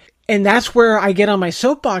 And that's where I get on my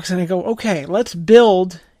soapbox and I go, okay, let's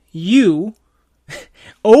build you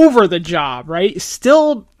over the job, right?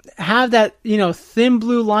 Still have that, thin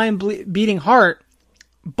blue line beating heart,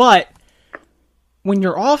 but when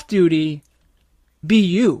you're off duty, be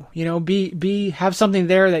you, have something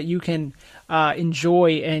there that you can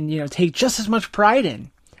enjoy and, take just as much pride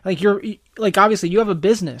in. Like obviously you have a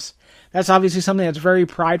business. That's obviously something that's very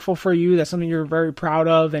prideful for you. That's something you're very proud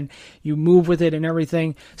of, and you move with it and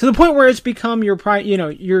everything. To the point where it's become your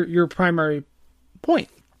primary point.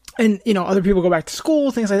 And, other people go back to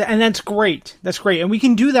school, things like that. And that's great. That's great. And we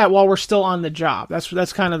can do that while we're still on the job.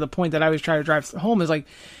 That's kind of the point that I always try to drive home is like,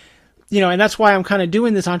 and that's why I'm kind of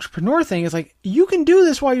doing this entrepreneur thing. Is like, you can do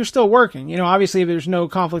this while you're still working. Obviously if there's no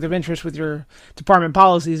conflict of interest with your department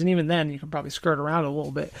policies, and even then you can probably skirt around a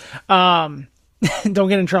little bit. Don't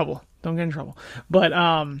get in trouble. But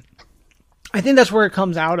I think that's where it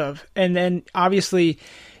comes out of. And then obviously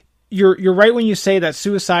you're right when you say that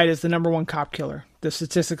suicide is the number one cop killer. The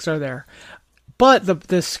statistics are there. But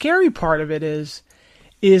the scary part of it is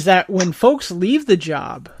that when folks leave the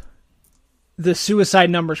job, the suicide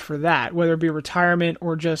numbers for that, whether it be retirement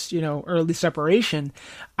or just, early separation,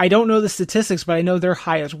 I don't know the statistics, but I know they're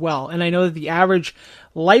high as well. And I know that the average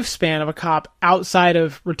lifespan of a cop outside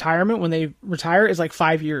of retirement when they retire is like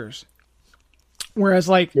 5 years. Whereas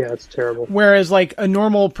yeah, it's terrible. Whereas like a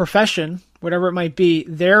normal profession, whatever it might be,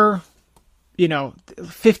 they're,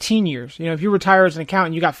 15 years. If you retire as an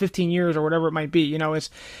accountant, you got 15 years or whatever it might be, and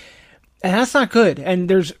that's not good. And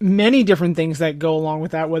there's many different things that go along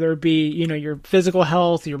with that, whether it be, your physical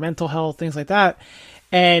health, your mental health, things like that.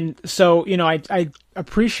 And so, I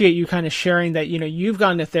appreciate you kind of sharing that, you've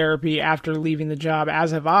gone to therapy after leaving the job,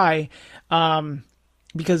 as have I,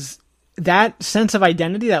 because that sense of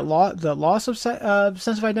identity, the loss of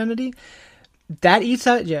sense of identity, that eats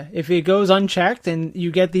at you. If it goes unchecked and you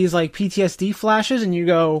get these like PTSD flashes and you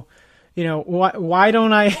go, why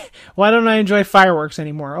don't I enjoy fireworks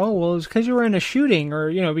anymore? Oh, well, it's because you were in a shooting,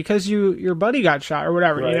 or, because your buddy got shot or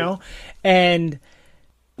whatever, right. And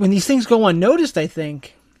when these things go unnoticed, I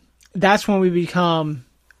think that's when we become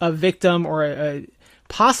a victim, or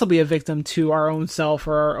possibly a victim to our own self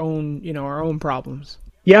or our own problems.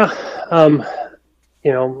 Yeah.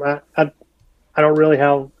 I don't really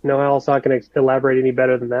know how else I can elaborate any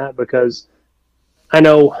better than that, because I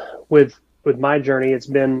know with my journey, it's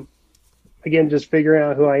been, again, just figuring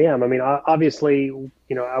out who I am. I mean, obviously,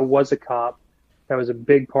 I was a cop. That was a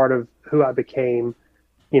big part of who I became.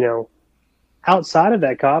 Outside of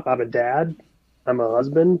that cop, I'm a dad. I'm a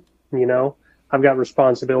husband. I've got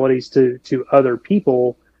responsibilities to other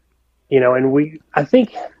people. And I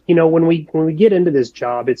think, when we get into this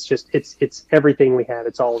job, it's everything we have.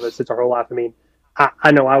 It's all of us. It's our whole life. I mean,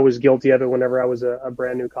 I know I was guilty of it whenever I was a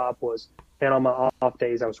brand new cop. And on my off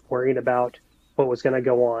days, I was worried about what was going to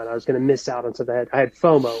go on. I was going to miss out on something. I had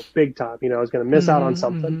FOMO big time. I was going to miss out on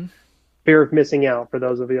something. Fear of missing out, for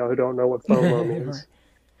those of you who don't know what FOMO means. Right.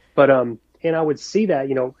 But, and I would see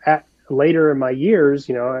that, later in my years,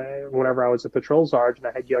 whenever I was a patrol sergeant,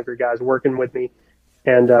 I had younger guys working with me,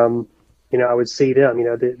 and, I would see them,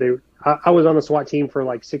 I was on the SWAT team for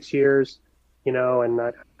like 6 years, and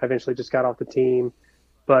I eventually just got off the team.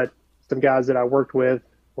 But some guys that I worked with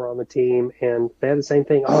were on the team, and they had the same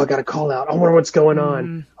thing. Oh, I got a call out. I wonder what's going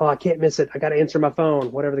on. Oh, I can't miss it. I got to answer my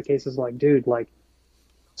phone, whatever the case is. Like, dude, like,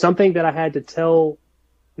 something that I had to tell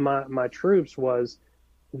my troops was,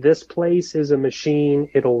 this place is a machine.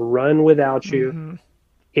 It'll run without you.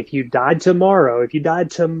 If you died tomorrow,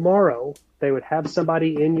 they would have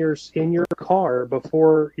somebody in your car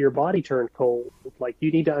before your body turned cold. Like,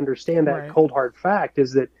 you need to understand that. Right. Cold hard fact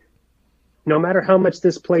is that no matter how much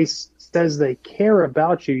this place says they care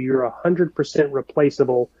about you, you're 100%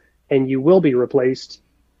 replaceable, and you will be replaced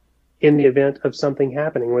in the event of something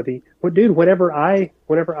happening with you. Well, dude, whenever I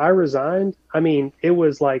resigned, I mean, it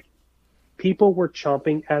was like people were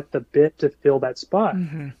chomping at the bit to fill that spot.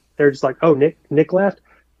 They're just like, oh, Nick left.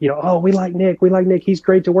 Oh, we like Nick. He's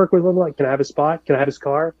great to work with. I'm like, can I have a spot? Can I have his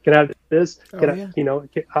car? Can I have this?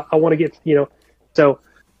 I want to get, so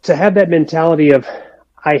to have that mentality of,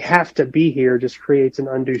 I have to be here, just creates an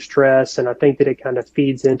undue stress. And I think that it kind of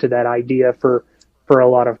feeds into that idea for a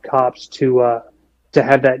lot of cops to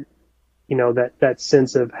have that, that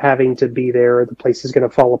sense of having to be there, or the place is going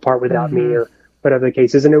to fall apart without me, or whatever the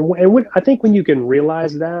case is. And I think when you can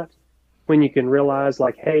realize that,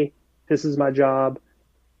 like, hey, this is my job,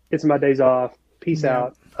 it's my days off, peace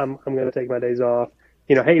out, I'm going to take my days off.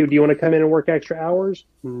 Hey, do you want to come in and work extra hours?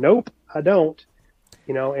 Nope, I don't.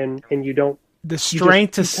 And you don't. The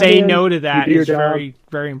strength to say no to that is very,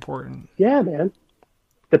 very important. Yeah, man.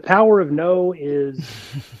 The power of no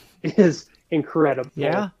is incredible.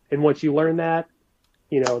 Yeah. And once you learn that,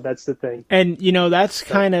 that's the thing. And, that's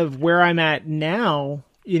kind of where I'm at now.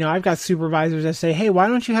 I've got supervisors that say, hey, why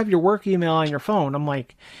don't you have your work email on your phone? I'm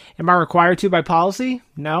like, am I required to by policy?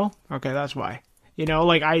 No? Okay, that's why.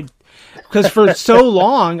 Because for so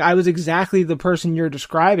long, I was exactly the person you're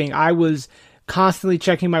describing. I was constantly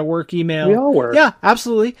checking my work email. We all were. Yeah,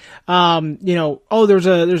 absolutely. Oh, there's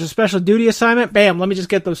a special duty assignment. Bam, let me just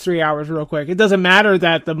get those 3 hours real quick. It doesn't matter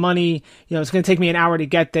that the money, it's going to take me an hour to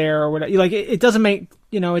get there or whatever. Like, it doesn't make,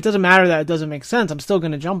 it doesn't matter that it doesn't make sense. I'm still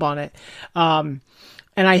going to jump on it.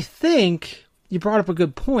 And I think you brought up a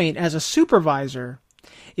good point. As a supervisor,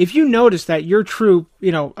 if you notice that your troop,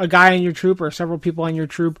 a guy in your troop or several people on your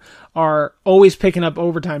troop are always picking up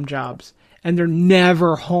overtime jobs and they're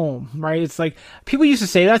never home, right? It's like, people used to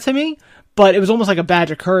say that to me, but it was almost like a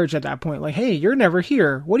badge of courage at that point. Like, hey, you're never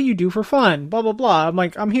here. What do you do for fun? Blah, blah, blah. I'm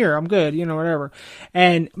like, I'm here. I'm good. Whatever.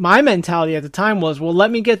 And my mentality at the time was, well,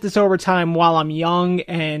 let me get this overtime while I'm young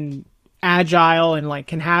and agile and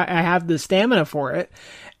like I have the stamina for it.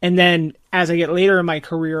 And then as I get later in my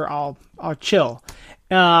career, I'll chill.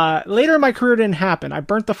 Later in my career didn't happen. I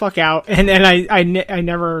burnt the fuck out, and I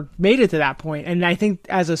never made it to that point. And I think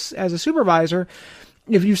as a supervisor,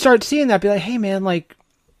 if you start seeing that, be like, hey man, like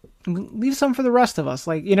leave some for the rest of us,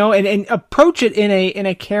 like, you know, and approach it in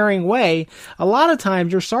a caring way. A lot of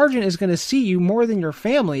times your sergeant is going to see you more than your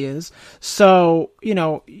family is. So, you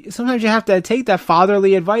know, sometimes you have to take that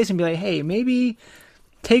fatherly advice and be like, hey, maybe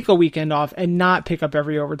take a weekend off and not pick up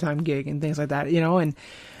every overtime gig and things like that, you know. And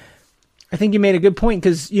I think you made a good point,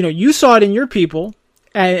 because, you know, you saw it in your people,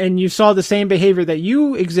 and you saw the same behavior that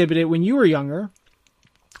you exhibited when you were younger.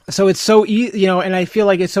 So it's so easy, you know, and I feel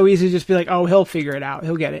like it's so easy to just be like, oh, he'll figure it out.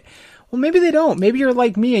 He'll get it. Well, maybe they don't. Maybe you're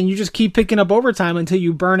like me and you just keep picking up overtime until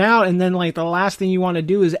you burn out. And then like the last thing you want to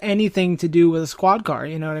do is anything to do with a squad car.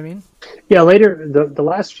 You know what I mean? Yeah. Later, the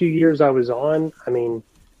last few years I was on, I mean,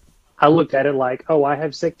 I looked at it like, oh, I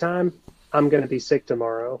have sick time. I'm going to be sick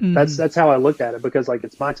tomorrow. Mm-hmm. That's how I looked at it, because like,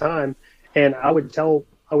 it's my time. And I would tell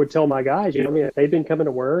my guys, you know, I mean, if they've been coming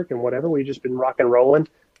to work and whatever, we've just been rock and rolling.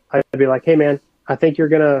 I'd be like, hey man, I think you're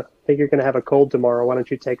gonna have a cold tomorrow. Why don't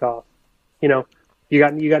you take off? You know, you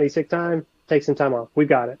got any sick time? Take some time off. We've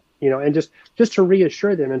got it. You know, and just to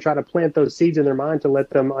reassure them and try to plant those seeds in their mind to let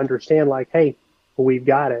them understand, like, hey, we've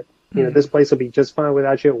got it. You know, this place will be just fine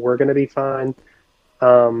without you. We're gonna be fine.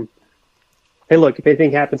 Hey, look, if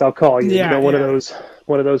anything happens, I'll call you. Yeah, you know,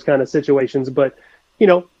 one of those kind of situations. But you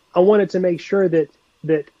know, I wanted to make sure that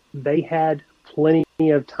they had plenty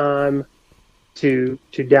of time to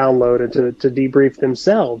download and to debrief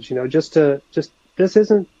themselves, you know, this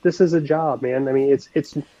is a job, man. I mean,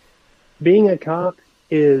 it's being a cop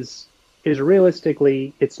is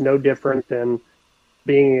realistically, it's no different than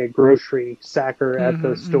being a grocery sacker at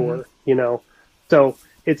the store, you know. So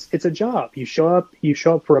it's a job. You show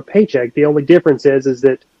up for a paycheck. The only difference is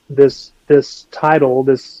that this title,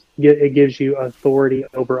 it gives you authority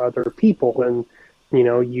over other people, and you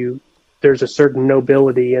know, there's a certain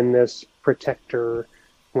nobility in this protector,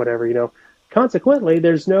 whatever, you know. Consequently,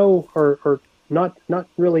 there's no, or not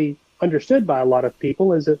really understood by a lot of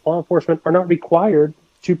people, is that law enforcement are not required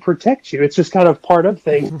to protect you. It's just kind of part of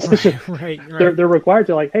things. Right. They're required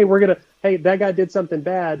to, like, hey, that guy did something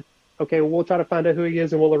bad. Okay, well, we'll try to find out who he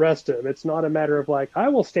is and we'll arrest him. It's not a matter of like, I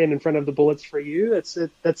will stand in front of the bullets for you. That's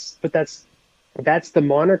the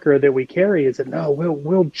moniker that we carry, is that no,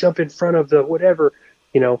 we'll jump in front of the whatever,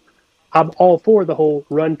 you know. I'm all for the whole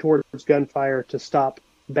run towards gunfire to stop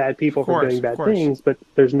bad people from doing bad things, but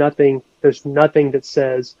there's nothing that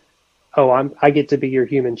says, oh, I get to be your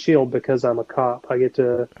human shield because I'm a cop. I get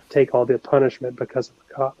to take all the punishment because I'm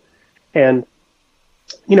a cop. And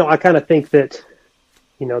you know, I kind of think that,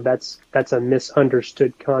 you know, that's a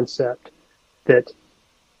misunderstood concept that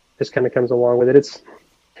just kind of comes along with it. It's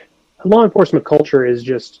law enforcement culture is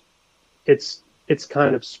just, it's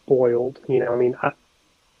kind of spoiled, you know. I mean,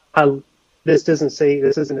 this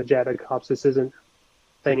isn't a jab at cops. This isn't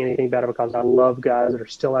saying anything bad about cops. I love guys that are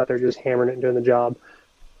still out there just hammering it and doing the job.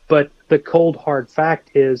 But the cold hard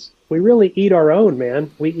fact is, we really eat our own,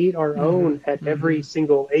 man. We eat our own at every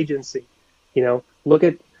single agency. You know, look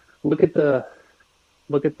at the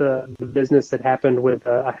business that happened with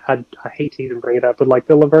I hate to even bring it up, but like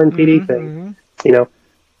the Laverne PD thing. You know,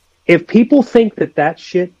 if people think that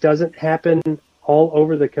shit doesn't happen all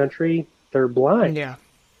over the country, they're blind. Yeah.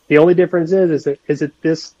 The only difference is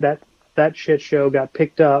that shit show got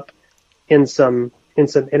picked up in some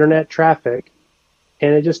internet traffic,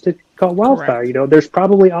 and it just caught wildfire. Correct. You know, there's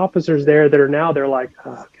probably officers there that they're like,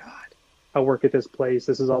 oh God, I work at this place.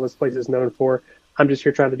 This is all this place is known for. I'm just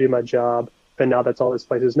here trying to do my job, and now that's all this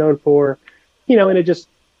place is known for. You know,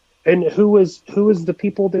 and who was the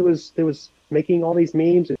people that was making all these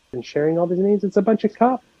memes and sharing all these memes? It's a bunch of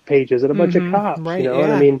cop pages and a bunch of cops. Right, you know, yeah.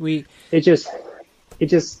 and I mean, it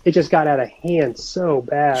just got out of hand so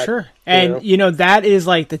bad. Sure. And, you know, that is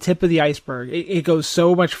like the tip of the iceberg. It goes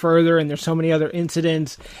so much further, and there's so many other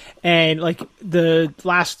incidents. And like the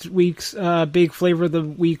last week's big flavor of the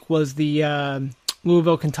week was the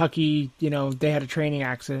Louisville, Kentucky, you know, they had a training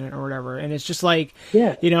accident or whatever. And it's just like,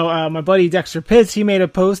 you know, my buddy Dexter Pitts, he made a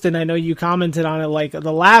post, and I know you commented on it, like,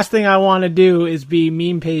 the last thing I want to do is be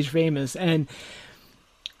meme page famous. And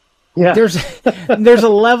there's a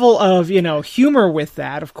level of, you know, humor with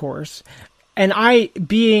that, of course. And I,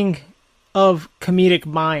 being of comedic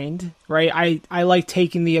mind, right, I like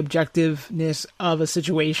taking the objectiveness of a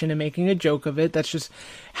situation and making a joke of it. That's just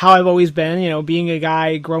how I've always been, you know, being a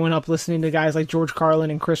guy growing up listening to guys like George Carlin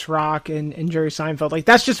and Chris Rock and Jerry Seinfeld. Like,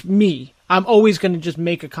 that's just me. I'm always going to just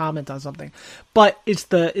make a comment on something. But it's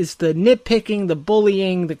the nitpicking, the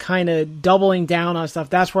bullying, the kind of doubling down on stuff.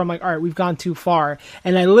 That's where I'm like, all right, we've gone too far.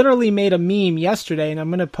 And I literally made a meme yesterday, and I'm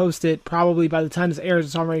going to post it probably by the time this airs.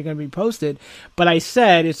 It's already going to be posted. But I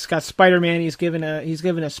said, it's got Spider-Man. He's given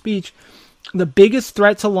a speech. The biggest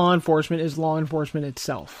threat to law enforcement is law enforcement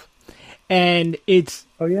itself. And it's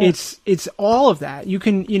all of that. You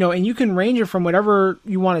can, and you can range it from whatever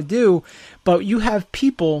you want to do, but you have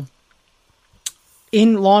people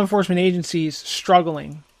in law enforcement agencies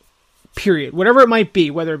struggling, period. Whatever it might be,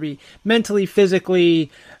 whether it be mentally, physically,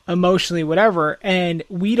 emotionally, whatever, and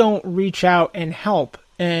we don't reach out and help,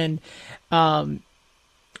 and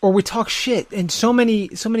or we talk shit. And so many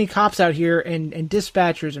cops out here and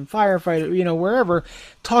dispatchers and firefighters, wherever,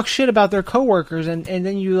 talk shit about their coworkers, and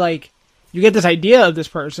then you get this idea of this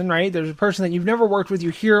person, right? There's a person that you've never worked with.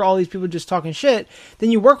 You hear all these people just talking shit. Then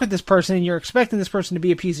you work with this person, and you're expecting this person to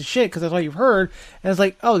be a piece of shit because that's all you've heard. And it's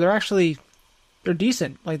like, oh, they're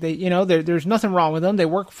decent. Like there's nothing wrong with them. They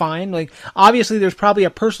work fine. Like obviously, there's probably a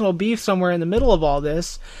personal beef somewhere in the middle of all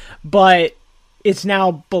this, but it's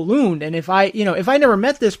now ballooned. And if I never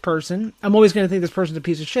met this person, I'm always going to think this person's a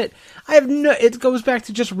piece of shit. It goes back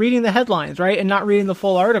to just reading the headlines, right, and not reading the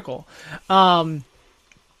full article.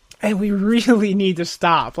 And we really need to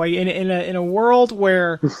stop. Like in a world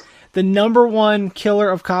where the number one killer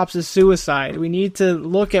of cops is suicide, we need to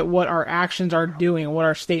look at what our actions are doing and what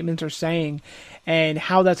our statements are saying and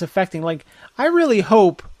how that's affecting. Like, I really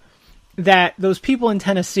hope that those people in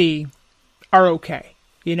Tennessee are okay.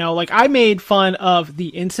 Like I made fun of the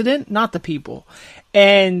incident, not the people.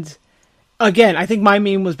 And again, I think my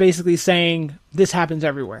meme was basically saying this happens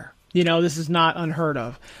everywhere. This is not unheard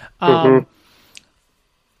of.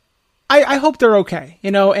 I hope they're okay,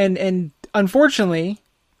 and unfortunately,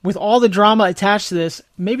 with all the drama attached to this,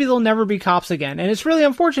 maybe they'll never be cops again. And it's really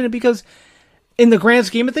unfortunate because in the grand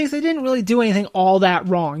scheme of things, they didn't really do anything all that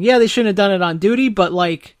wrong. Yeah, they shouldn't have done it on duty, but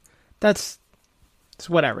like, it's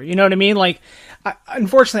whatever. You know what I mean? Like,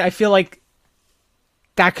 unfortunately, I feel like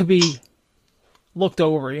that could be looked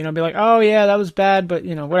over, be like, oh yeah, that was bad, but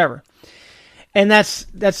whatever. And that's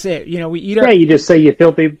it. We eat our... Yeah, you just say you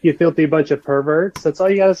filthy bunch of perverts. That's all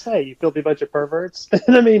you got to say. You filthy bunch of perverts.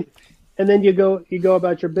 And then you go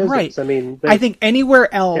about your business. Right. I I think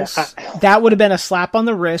anywhere else, that would have been a slap on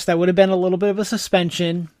the wrist. That would have been a little bit of a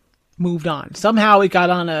suspension. Moved on. Somehow it got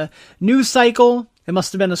on a news cycle. It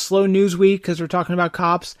must have been a slow news week because we're talking about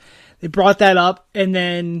cops. They brought that up. And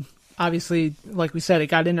then, obviously, like we said, it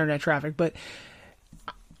got internet traffic. But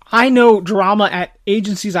I know drama at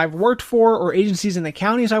agencies I've worked for or agencies in the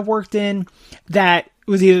counties I've worked in that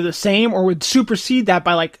was either the same or would supersede that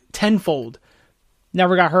by like tenfold.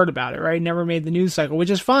 Never got heard about it, right? Never made the news cycle, which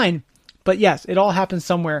is fine. But yes, it all happens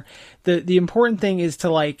somewhere. The important thing is to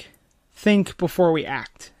like think before we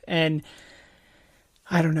act. And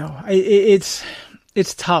I don't know. It's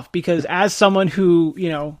tough because as someone who,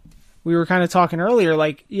 we were kind of talking earlier,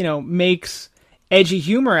 like, makes edgy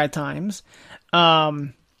humor at times,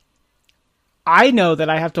 I know that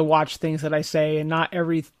I have to watch things that I say and not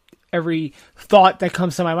every thought that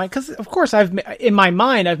comes to my mind. Because, of course, in my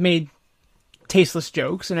mind, I've made tasteless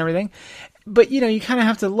jokes and everything. But, you kind of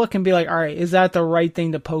have to look and be like, all right, is that the right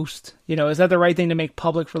thing to post? Is that the right thing to make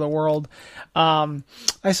public for the world? I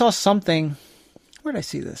saw something. Where did I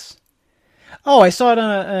see this? Oh, I saw it on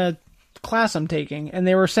a class I'm taking. And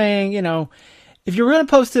they were saying, if you're going to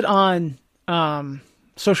post it on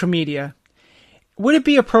social media, would it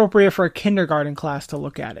be appropriate for a kindergarten class to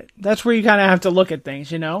look at it? That's where you kind of have to look at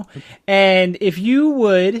things, And if you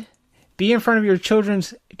would be in front of your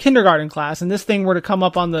children's kindergarten class and this thing were to come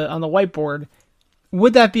up on the whiteboard,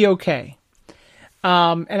 would that be okay?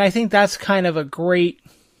 And I think that's kind of a great,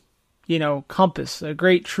 compass, a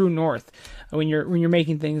great true north when you're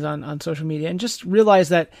making things on social media. And just realize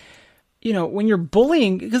that, when you're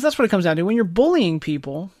bullying, because that's what it comes down to, when you're bullying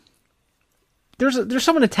people, there's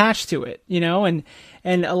someone attached to it, and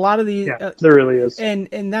a lot of these, there really is.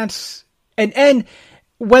 And that's, and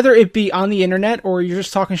whether it be on the internet or you're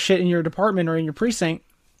just talking shit in your department or in your precinct,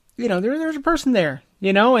 there's a person there,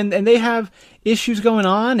 and they have issues going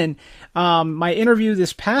on. And, my interview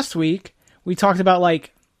this past week, we talked about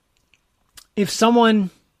like, if one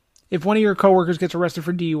of your coworkers gets arrested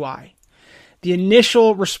for DUI, the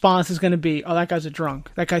initial response is going to be, oh, that guy's a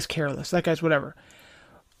drunk. That guy's careless. That guy's whatever.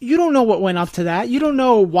 You don't know what went up to that. You don't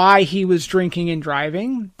know why he was drinking and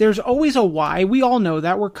driving. There's always a why. We all know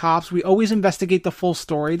that. We're cops. We always investigate the full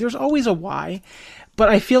story. There's always a why. But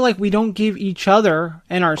I feel like we don't give each other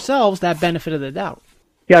and ourselves that benefit of the doubt.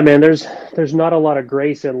 Yeah, man, there's not a lot of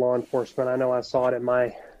grace in law enforcement. I know I saw it at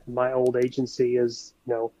my old agency is,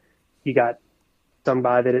 you got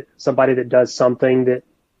somebody that does something that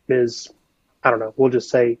is, I don't know, we'll just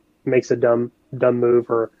say makes a dumb move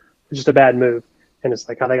or just a bad move, and it's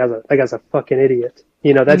like, oh, that guy's a fucking idiot.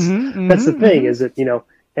 That's the thing is that,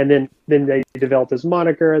 and then they develop this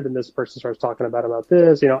moniker. Then this person starts talking about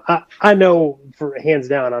this. I know for hands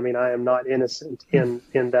down. I mean, I am not innocent in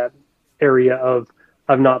that area of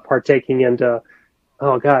not partaking into.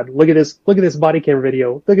 Oh God, look at this body cam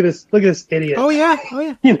video. Look at this idiot. Oh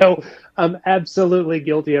yeah. I'm absolutely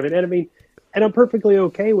guilty of it, and I mean, and I'm perfectly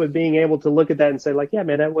okay with being able to look at that and say, like, yeah,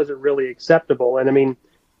 man, that wasn't really acceptable. And I mean,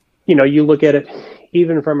 you look at it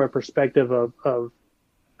even from a perspective of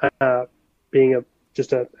being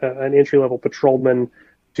just an entry-level patrolman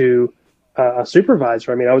to a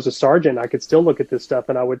supervisor. I mean, I was a sergeant. I could still look at this stuff,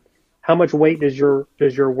 and how much weight does your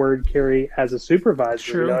word carry as a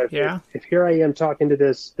supervisor? True. If here I am talking to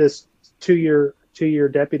this 2-year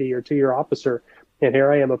deputy or 2-year officer, and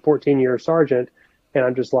here I am a 14-year sergeant, and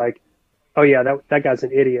I'm just like, oh yeah, that guy's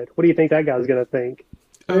an idiot. What do you think that guy's going to think?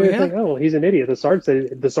 Oh yeah. Think, well, he's an idiot. The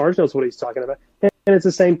sergeant knows what he's talking about. And it's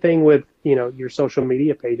the same thing with, your social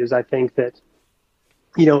media pages. I think that,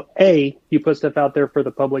 you put stuff out there for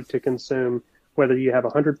the public to consume, whether you have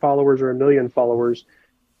 100 followers or 1 million followers,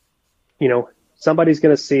 somebody's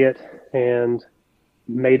going to see it and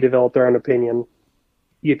may develop their own opinion.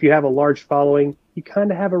 If you have a large following, you kind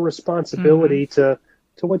of have a responsibility to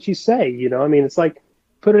what you say. I mean, it's like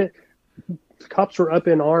cops were up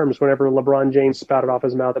in arms whenever LeBron James spouted off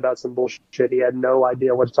his mouth about some bullshit. He had no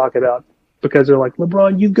idea what to talk about because they're like,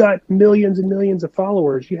 LeBron, you've got millions and millions of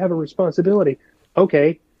followers. You have a responsibility.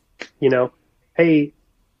 Okay. Hey,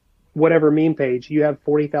 whatever meme page, you have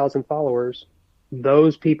 40,000 followers.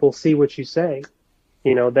 Those people see what you say.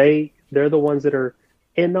 They're the ones that are,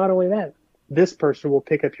 and not only that, this person will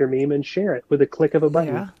pick up your meme and share it with a click of a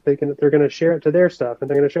button. Yeah. They're going to share it to their stuff, and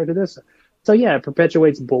they're going to share it to this. So yeah, it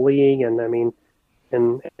perpetuates bullying, and I mean,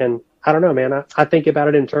 and I don't know, man. I think about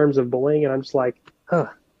it in terms of bullying, and I'm just like,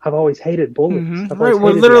 I've always hated bullies. Mm-hmm. Right,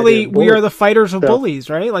 we're literally we are the fighters of bullies,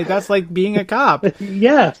 right? Like that's like being a cop.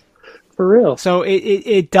 Yeah, for real. So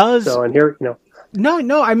it does. So and here,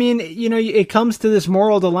 No, I mean, it comes to this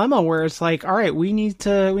moral dilemma where it's like, all right, we need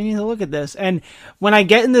to look at this. And when I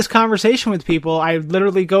get in this conversation with people, I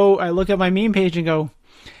literally I look at my meme page and go,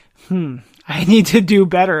 I need to do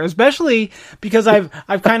better, especially because I've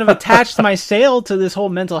kind of attached my sale to this whole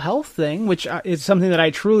mental health thing, which is something that I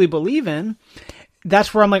truly believe in.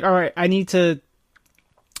 That's where I'm like, all right, I need to,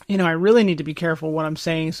 I really need to be careful what I'm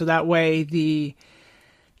saying. So that way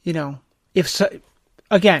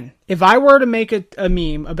if I were to make a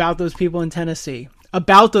meme about those people in Tennessee,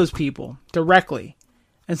 about those people directly,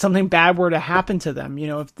 and something bad were to happen to them,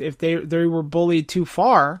 if they were bullied too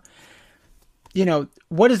far,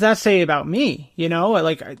 what does that say about me?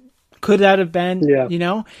 Like, could that have been,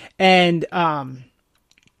 And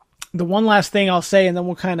the one last thing I'll say, and then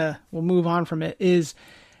we'll move on from it, is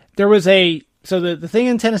there was so the thing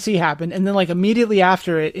in Tennessee happened, and then like immediately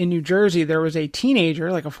after it in New Jersey, there was a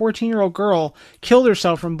teenager, like a 14-year-old girl, killed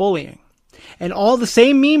herself from bullying. And all the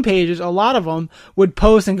same meme pages, a lot of them would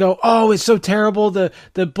post and go, oh, it's so terrible. The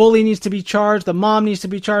bully needs to be charged. The mom needs to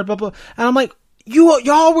be charged, blah, blah. And I'm like,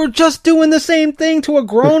 y'all were just doing the same thing to a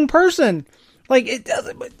grown person. Like it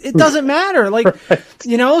doesn't matter. Like,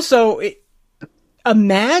 so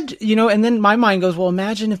imagine, and then my mind goes, well,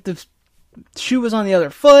 imagine if the shoe was on the other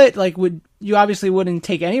foot. Like, you obviously wouldn't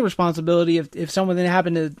take any responsibility if something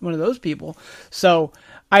happened to one of those people. So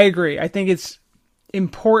I agree. I think it's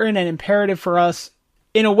important and imperative for us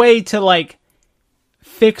in a way to like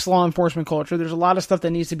fix law enforcement culture. There's a lot of stuff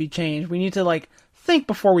that needs to be changed. We need to like think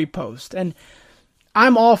before we post. And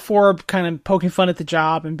I'm all for kind of poking fun at the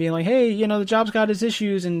job and being like, hey, the job's got its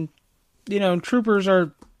issues, and, troopers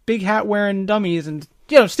are big hat wearing dummies and,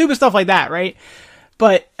 stupid stuff like that. Right.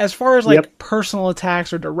 But as far as like personal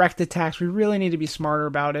attacks or direct attacks, we really need to be smarter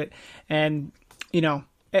about it. And,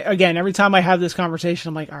 again, every time I have this conversation,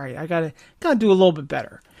 I'm like, all right, I gotta do a little bit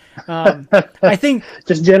better. I think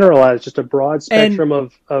just generalize, just a broad spectrum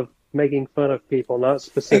of making fun of people, not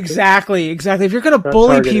specific. Exactly. If you're gonna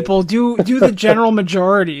bully targeted people, do the general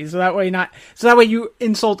majority, so that way you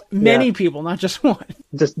insult many people, not just one.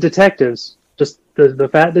 Just detectives. Just the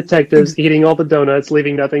fat detectives eating all the donuts,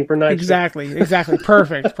 leaving nothing for night. Exactly.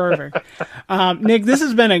 Perfect. Nick, this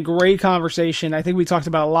has been a great conversation. I think we talked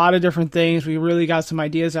about a lot of different things. We really got some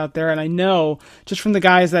ideas out there, and I know just from the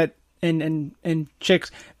guys that and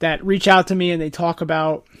chicks that reach out to me and they talk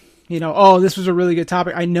about, oh, this was a really good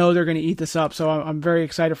topic. I know they're going to eat this up, so I'm very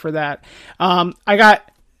excited for that. I got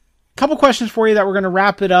a couple questions for you that we're going to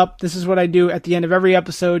wrap it up. This is what I do at the end of every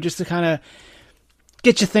episode, just to kind of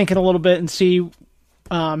get you thinking a little bit and see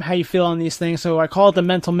how you feel on these things. So I call it the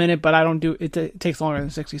mental minute, but I don't do it. It takes longer than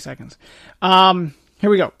 60 seconds. Here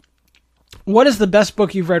we go. What is the best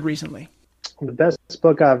book you've read recently? The best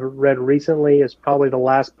book I've read recently is probably the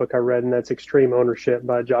last book I read, and that's Extreme Ownership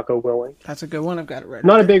by Jocko Willink. That's a good one. I've got it read.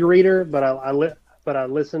 Not a big reader, but I listen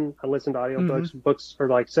to audiobooks. Mm-hmm. Books are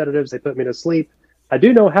like sedatives. They put me to sleep. I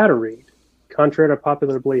do know how to read. Contrary to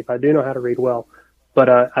popular belief, I do know how to read well. But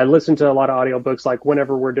I listen to a lot of audiobooks, like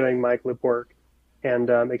whenever we're doing mic lip work. And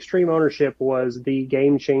Extreme Ownership was the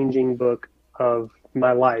game-changing book of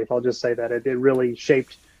my life. I'll just say that. It really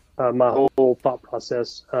shaped my whole thought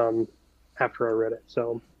process after I read it.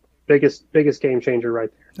 So biggest game changer right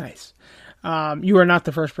there. Nice. You are not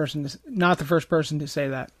the first person to say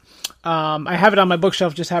that. I have it on my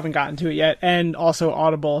bookshelf, just haven't gotten to it yet. And also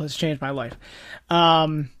Audible has changed my life.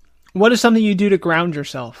 What is something you do to ground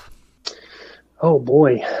yourself? Oh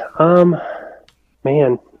boy.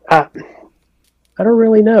 Man, I don't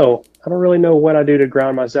really know. I don't really know what I do to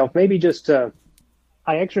ground myself. Maybe just I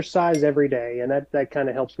exercise every day, and that kind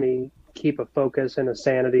of helps me keep a focus and a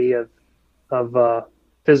sanity of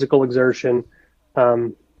physical exertion.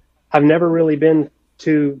 I've never really been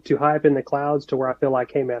too high up in the clouds to where I feel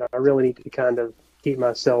like, hey man, I really need to kind of keep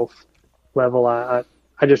myself level. I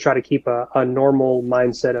just try to keep a normal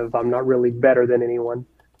mindset of I'm not really better than anyone.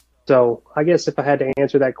 So I guess if I had to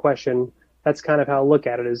answer that question, that's kind of how I look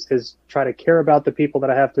at it, is try to care about the people that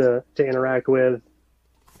I have to interact with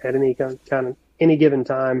at any given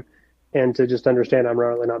time, and to just understand I'm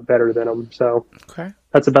really not better than them. So okay,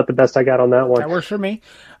 that's about the best I got on that one. That works for me.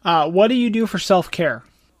 What do you do for self-care?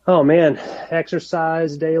 Oh man,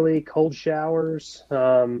 exercise daily, cold showers,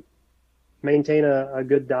 maintain a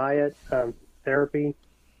good diet, therapy.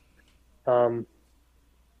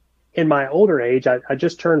 In my older age, I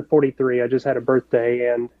just turned 43. I just had a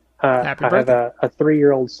birthday, and I have a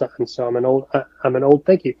 3-year-old son. So I'm an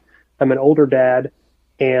older dad,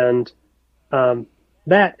 and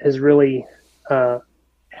that has really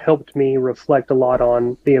helped me reflect a lot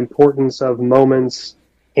on the importance of moments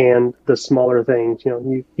and the smaller things. You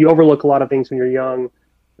know, you overlook a lot of things when you're young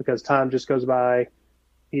because time just goes by.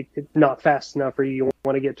 It's not fast enough for you. You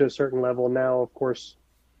want to get to a certain level. Now, of course,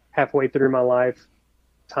 halfway through my life,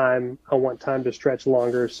 I want time to stretch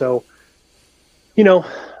longer. So,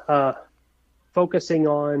 focusing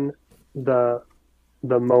on the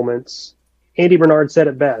moments. Andy Bernard said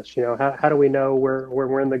it best. How do we know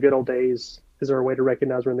we're in the good old days? Is there a way to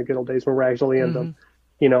recognize we're in the good old days when we're actually in them?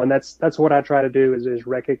 And that's what I try to do is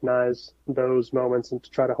recognize those moments and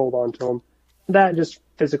to try to hold on to them. That just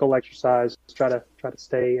physical exercise, try to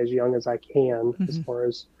stay as young as I can as far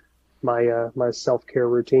as my self-care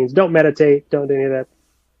routines. Don't meditate, don't do any of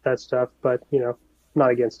that stuff, but not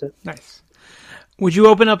against it. Nice. Would you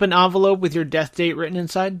open up an envelope with your death date written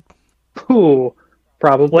inside? Ooh,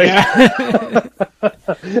 probably. Yeah.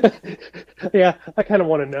 Yeah, I kind of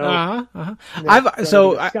want to know.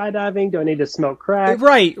 Skydiving? Do I need to smoke crack?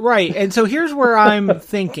 Right. And so here's where I'm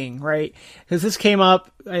thinking, right? Because this came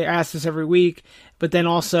up. I ask this every week, but then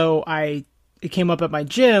also it came up at my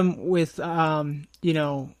gym with, would you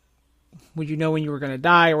know when you were going to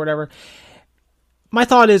die or whatever? My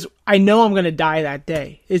thought is, I know I'm going to die that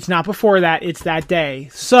day. It's not before that. It's that day.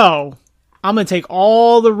 So I'm going to take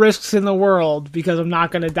all the risks in the world because I'm not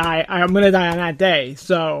going to die. I'm going to die on that day.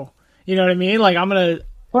 So, you know what I mean? Like I'm going to.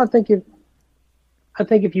 Well, I think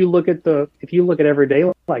if you look at every day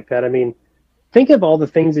like that, I mean, think of all the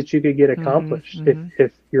things that you could get accomplished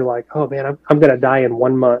if you're like, oh man, I'm going to die in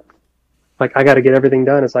 1 month. Like I got to get everything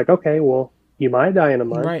done. It's like, okay, well, you might die in a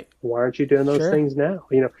month. Right. Why aren't you doing those things now?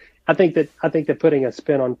 I think that putting a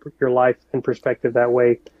spin on your life in perspective that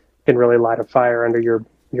way can really light a fire under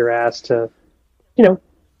your ass to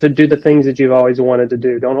do the things that you've always wanted to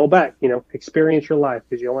do. Don't hold back. Experience your life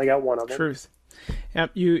because you only got one of them. Truth.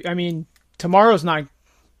 Yep. Tomorrow's not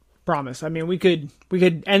promised. I mean, we could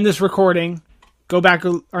end this recording, go back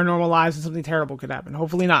to our normal lives, and something terrible could happen.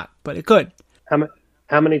 Hopefully not, but it could.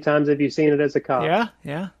 How many times have you seen it as a cop?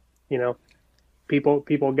 Yeah.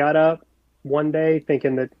 People got up one day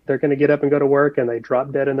thinking that they're going to get up and go to work, and they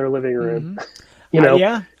dropped dead in their living room.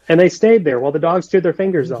 Yeah. And they stayed there while the dogs chewed their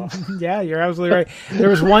fingers off. Yeah, you're absolutely right. There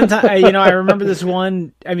was one time, I remember this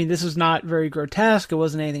one. I mean, this was not very grotesque. It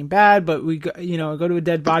wasn't anything bad, but I go to a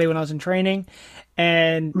dead body when I was in training,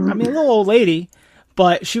 and a little old lady,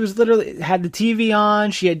 but she was literally had the TV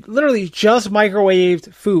on. She had literally just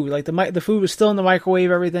microwaved food. Like the food was still in the microwave,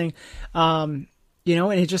 everything. And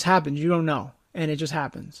it just happens. You don't know. And it just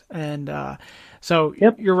happens. And so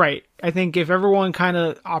You're right. I think if everyone kind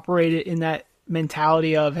of operated in that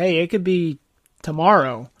mentality of, hey, it could be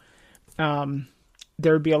tomorrow,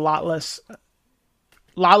 there would be a lot less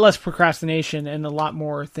procrastination and a lot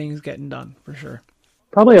more things getting done, for sure.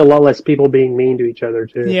 Probably a lot less people being mean to each other,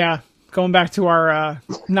 too. Yeah. Going back to our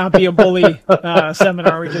not be a bully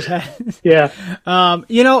seminar we just had. Yeah.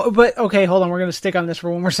 But okay, hold on. We're going to stick on this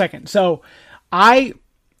for one more second. So I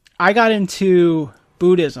got into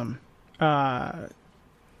Buddhism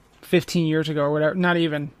 15 years ago or whatever, not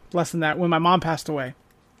even less than that, when my mom passed away.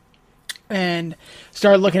 And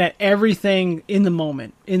started looking at everything in the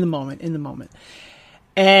moment.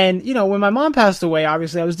 And, when my mom passed away,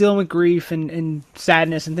 obviously I was dealing with grief and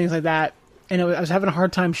sadness and things like that. And I was having a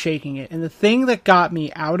hard time shaking it. And the thing that got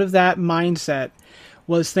me out of that mindset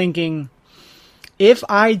was thinking, if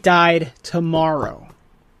I died tomorrow,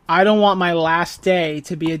 I don't want my last day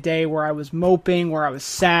to be a day where I was moping, where I was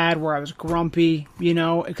sad, where I was grumpy,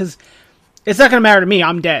 because it's not going to matter to me.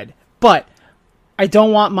 I'm dead. But I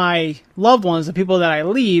don't want my loved ones, the people that I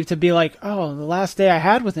leave, to be like, oh, the last day I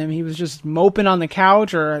had with him, he was just moping on the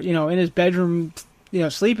couch or, in his bedroom,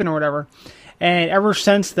 sleeping or whatever. And ever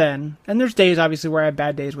since then, and there's days obviously where I have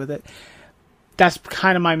bad days with it, that's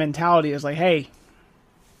kind of my mentality, is like, hey,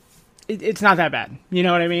 it's not that bad. You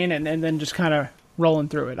know what I mean? And then just kind of rolling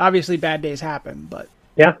through it. Obviously bad days happen, but.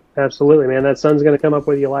 Yeah, absolutely, man. That sun's going to come up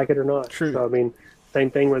whether you like it or not. True. So,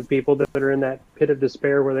 same thing with people that are in that pit of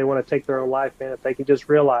despair where they want to take their own life, man. If they can just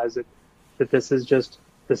realize that this is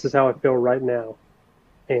how I feel right now.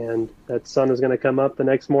 And that sun is going to come up the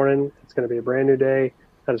next morning. It's going to be a brand new day.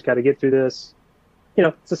 I just got to get through this.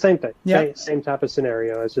 It's the same thing. Yeah. Same type of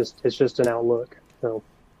scenario. It's just an outlook. So.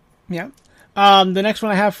 Yeah. The next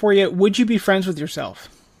one I have for you, would you be friends with yourself?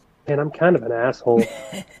 Man, I'm kind of an asshole.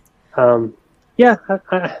 Yeah,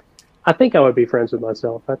 I think I would be friends with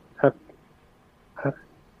myself.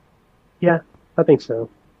 Yeah, I think so.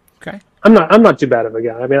 Okay. I'm not too bad of a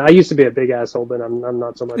guy. I used to be a big asshole, but I'm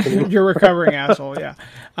not so much anymore. You're a recovering asshole, yeah.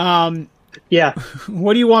 Yeah.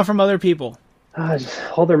 What do you want from other people? Just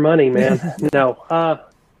all their money, man. No. I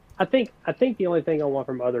think the only thing I want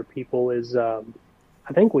from other people is I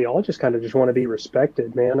think we all just kind of just want to be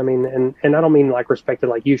respected, man. And I don't mean like respected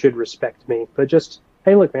like you should respect me, but just,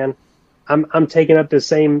 hey, look, man, I'm taking up the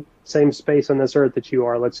same space on this earth that you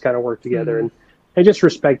are. Let's kind of work together and just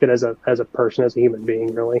respect it as a person, as a human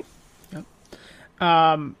being, really. Yep. Where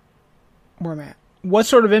am I at? What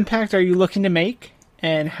sort of impact are you looking to make,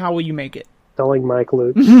 and how will you make it? Selling Mike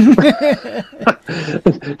Loops.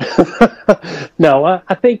 No,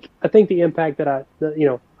 I think the impact that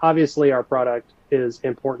obviously our product is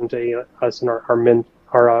important to us, and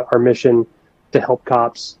our mission to help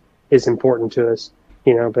cops is important to us.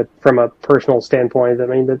 But from a personal standpoint,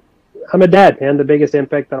 I'm a dad, man. The biggest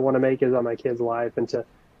impact that I want to make is on my kids' life, and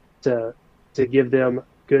to give them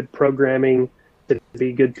good programming, to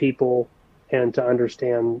be good people, and to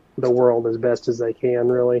understand the world as best as they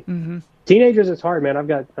can, really. Mm-hmm. Teenagers, it's hard, man. I've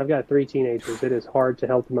got 3 teenagers. It is hard to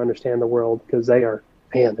help them understand the world because they're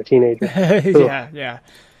teenagers. Yeah.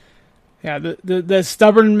 The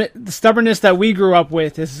stubbornness that we grew up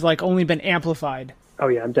with has like only been amplified. Oh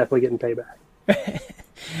yeah, I'm definitely getting payback.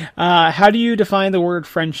 How do you define the word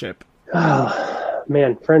friendship? Oh,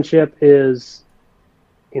 man, friendship is,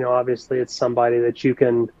 obviously it's somebody that you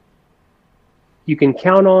can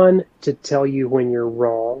count on to tell you when you're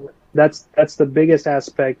wrong. That's the biggest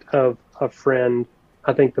aspect of a friend.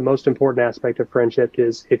 I think the most important aspect of friendship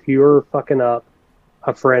is if you're fucking up,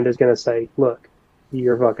 a friend is going to say, look,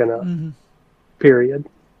 you're fucking up. Mm-hmm. Period.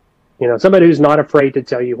 Somebody who's not afraid to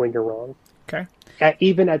tell you when you're wrong. Okay.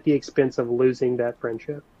 Even at the expense of losing that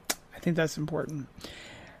friendship. I think that's important.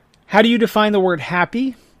 How do you define the word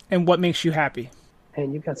happy, and what makes you happy?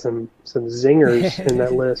 Man, you've got some zingers in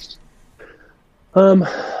that list.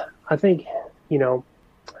 I think, how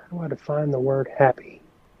do I define the word happy?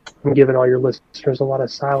 I'm giving all your listeners a lot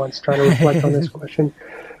of silence trying to reflect on this question.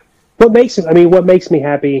 What makes me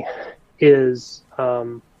happy is,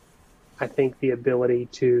 I think, the ability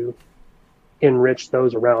to enrich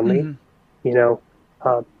those around me.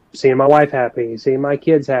 Seeing my wife happy, seeing my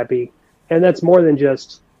kids happy. And that's more than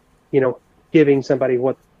just, giving somebody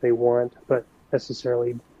what they want, but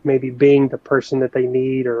necessarily maybe being the person that they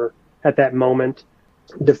need or at that moment.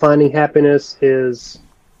 Defining happiness is,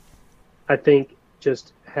 I think,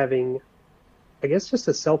 just having, just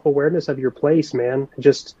a self-awareness of your place, man.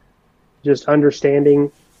 Just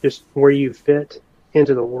understanding just where you fit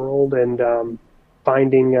into the world and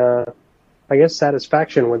finding,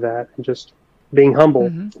 satisfaction with that, and just being humble.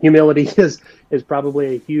 Mm-hmm. Humility is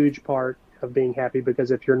probably a huge part of being happy,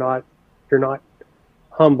 because if you're not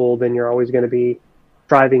humble, then you're always going to be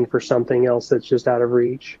striving for something else that's just out of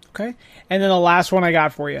reach. Okay. And then the last one I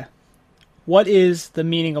got for you. What is the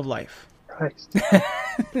meaning of life? Christ.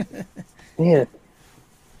 Man.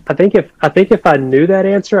 I think if I knew that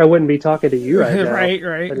answer, I wouldn't be talking to you right now.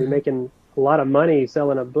 Right. I'd be making a lot of money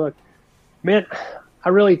selling a book. Man, I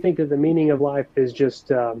really think that the meaning of life is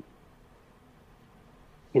just,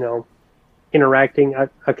 interacting.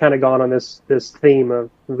 I've kind of gone on this theme of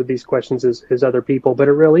with these questions as other people, but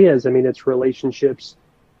it really is. I mean, it's relationships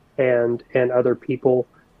and other people,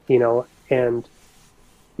 and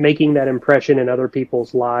making that impression in other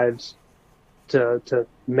people's lives to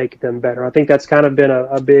make them better. I think that's kind of been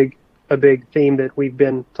a big theme that we've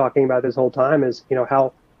been talking about this whole time is,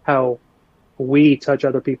 how we touch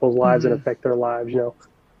other people's lives and affect their lives.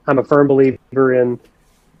 I'm a firm believer in,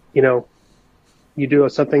 you do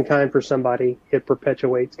something kind for somebody, it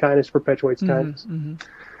perpetuates kindness.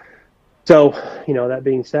 So, that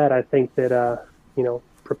being said, I think that,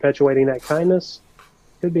 perpetuating that kindness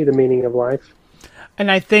could be the meaning of life. And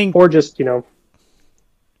I think, or just, the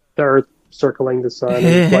earth circling the sun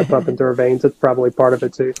and blood pumping through our veins. That's probably part of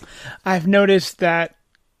it too. I've noticed that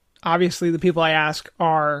obviously the people I ask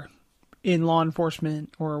are in law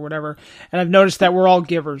enforcement or whatever. And I've noticed that we're all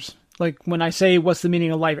givers. Like when I say, what's the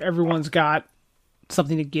meaning of life? Everyone's got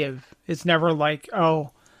something to give. It's never like,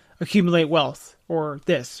 oh, accumulate wealth or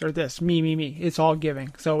this, me. It's all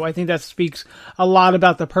giving. So I think that speaks a lot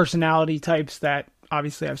about the personality types that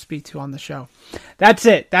obviously I speak to on the show. That's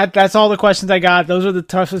it. That's all the questions I got. Those are the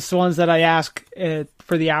toughest ones that I ask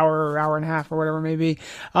for the hour or hour and a half or whatever it may be.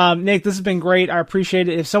 Nick, this has been great. I appreciate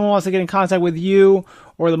it. If someone wants to get in contact with you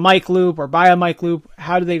or the Mic Loop or buy a Mic Loop,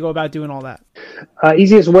 how do they go about doing all that?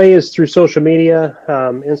 Easiest way is through social media.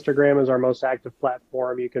 Instagram is our most active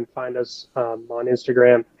platform. You can find us on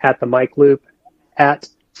Instagram at the Mic Loop, at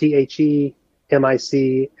TheMicLoop,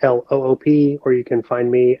 or you can find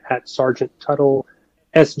me at Sergeant Tuttle,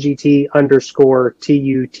 SGT_TUTTLE.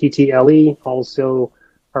 Also,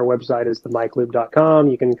 our website is themicloop.com.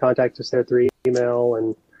 You can contact us there through email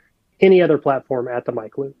and any other platform at the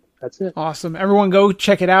Mic Loop. That's it. Awesome. Everyone go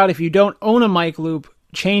check it out. If you don't own a Mic Loop,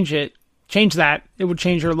 change it. Change that. It would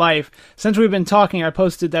change your life. Since we've been talking, I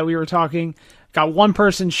posted that we were talking. Got one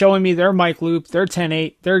person showing me their Mic Loop, their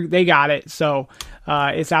 10.8. They got it. So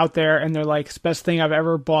it's out there, and they're like, it's the best thing I've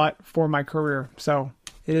ever bought for my career. So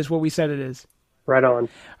it is what we said it is. Right on.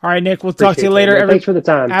 All right, Nick, we'll talk to you later. Thanks for the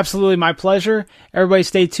time. Absolutely, my pleasure. Everybody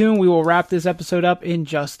stay tuned. We will wrap this episode up in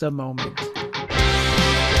just a moment.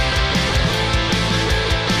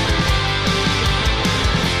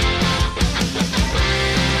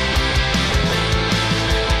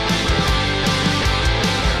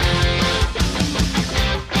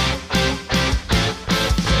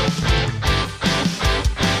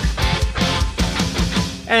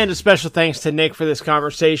 And a special thanks to Nick for this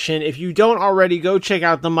conversation. If you don't already, go check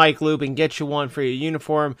out the Mic Loop and get you one for your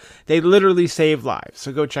uniform. They literally save lives,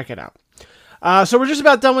 so go check it out. So we're just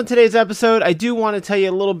about done with today's episode. I do want to tell you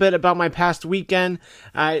a little bit about my past weekend.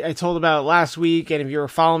 I told about it last week, and if you were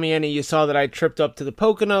following me any, you saw that I tripped up to the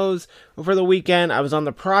Poconos for the weekend. I was on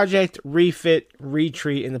the Project Refit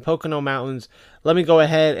Retreat in the Pocono Mountains. Let me go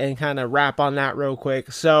ahead and kind of wrap on that real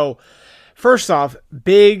quick. So, first off,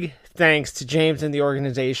 big thanks to James and the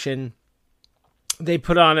organization. They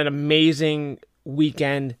put on an amazing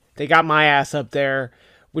weekend. They got my ass up there,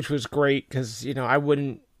 which was great because, I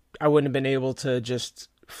wouldn't have been able to just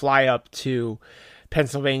fly up to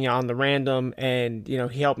Pennsylvania on the random, and,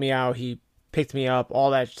 he helped me out. He picked me up,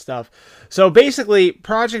 all that stuff. So basically,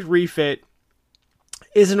 Project Refit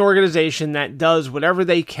is an organization that does whatever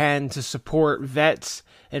they can to support vets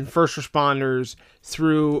and first responders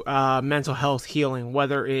through mental health healing,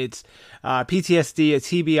 whether it's PTSD, a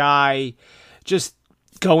TBI, just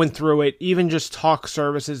going through it, even just talk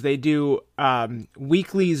services. They do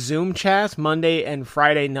weekly Zoom chats Monday and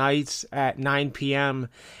Friday nights at 9 p.m.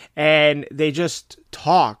 and they just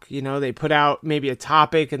talk. They put out maybe a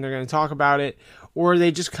topic and they're going to talk about it, or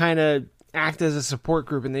they just kind of act as a support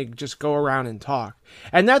group and they just go around and talk.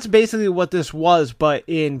 And that's basically what this was, but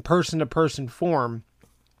in person-to-person form.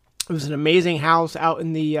 It was an amazing house out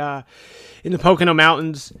in the Pocono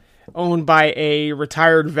Mountains, owned by a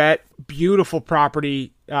retired vet. Beautiful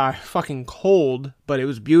property, fucking cold, but it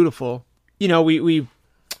was beautiful. We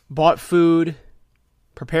bought food,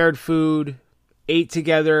 prepared food, ate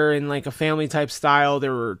together in like a family type style.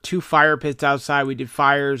 There were 2 fire pits outside. We did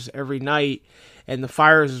fires every night, and the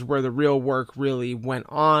fires is where the real work really went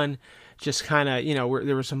on. Just kind of,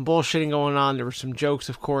 there was some bullshitting going on. There were some jokes,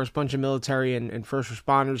 of course, bunch of military and first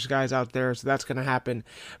responders guys out there. So that's going to happen.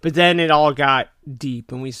 But then it all got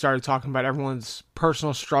deep and we started talking about everyone's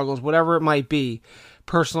personal struggles, whatever it might be,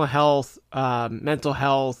 personal health, mental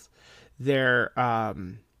health, their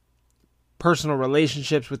personal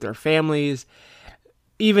relationships with their families,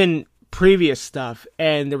 even previous stuff.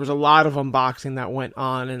 And there was a lot of unboxing that went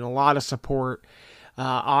on and a lot of support.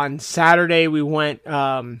 On Saturday, we went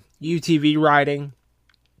UTV riding,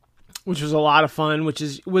 which was a lot of fun,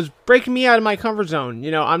 was breaking me out of my comfort zone.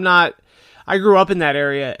 I grew up in that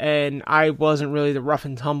area, and I wasn't really the rough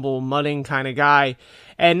and tumble mudding kind of guy.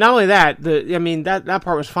 And not only that, that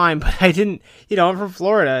part was fine, but I didn't, I'm from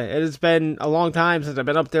Florida. It's been a long time since I've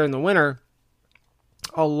been up there in the winter.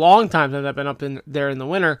 A long time since I've been up there in the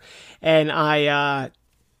winter, and I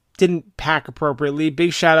didn't pack appropriately.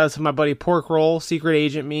 Big shout out to my buddy Pork Roll, Secret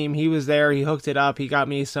Agent Meme. He was there. He hooked it up. He got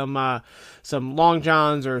me some Long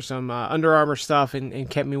Johns or some Under Armour stuff and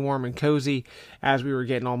kept me warm and cozy as we were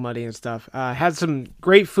getting all muddy and stuff. Had some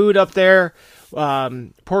great food up there.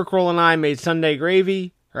 Pork Roll and I made Sunday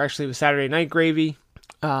gravy, or actually it was Saturday night gravy.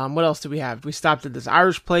 What else did we have? We stopped at this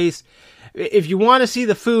Irish place. If you want to see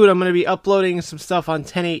the food, I'm going to be uploading some stuff on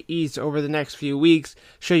 10/8 Eats over the next few weeks.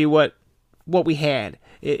 Show you what we had.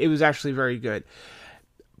 It was actually very good.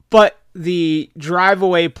 But the drive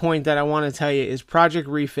away point that I want to tell you is Project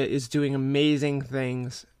Refit is doing amazing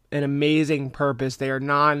things, an amazing purpose. They are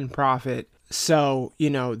non-profit. So,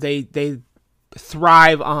 they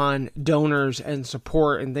thrive on donors and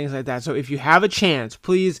support and things like that. So if you have a chance,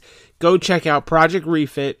 please go check out Project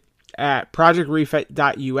Refit at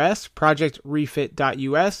projectrefit.us,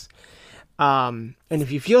 projectrefit.us. And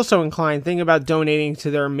if you feel so inclined, think about donating to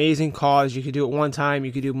their amazing cause. You could do it one time,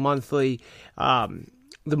 you could do monthly.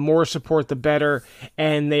 The more support, the better.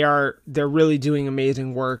 And they're really doing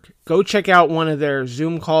amazing work. Go check out one of their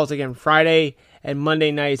Zoom calls again, Friday and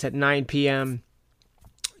Monday nights at 9 p.m.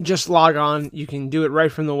 Just log on. You can do it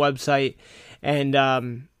right from the website, and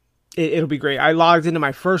it'll be great. I logged into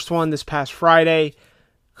my first one this past Friday.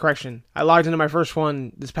 I logged into my first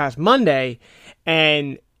one this past Monday,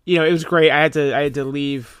 and it was great. I had to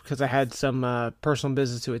leave because I had some personal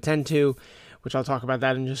business to attend to, which I'll talk about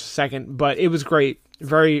that in just a second. But it was great.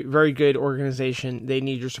 Very, very good organization. They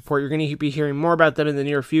need your support. You're going to be hearing more about them in the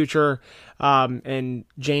near future. And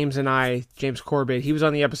James Corbett, he was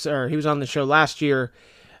on the show last year.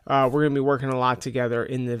 We're going to be working a lot together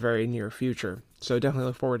in the very near future. So definitely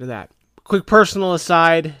look forward to that. Quick personal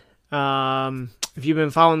aside. If you've been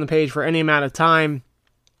following the page for any amount of time,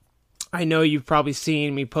 I know you've probably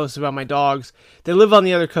seen me post about my dogs. They live on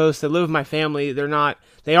the other coast. They live with my family.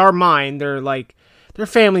 They are mine. They're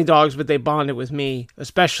family dogs, but they bonded with me,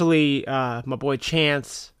 especially my boy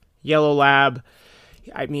Chance, Yellow Lab.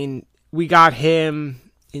 We got him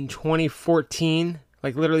in 2014.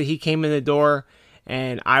 Like, literally, he came in the door,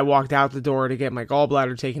 and I walked out the door to get my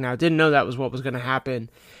gallbladder taken out. Didn't know that was what was going to happen.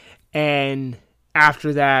 And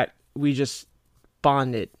after that, we just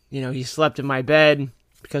bonded. He slept in my bed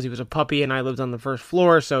because he was a puppy and I lived on the first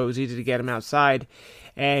floor, so it was easy to get him outside,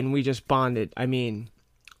 and we just bonded. I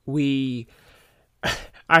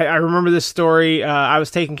remember this story. I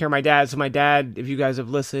was taking care of my dad. So my dad, if you guys have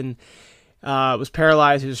listened, was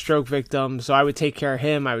paralyzed. He was a stroke victim. So I would take care of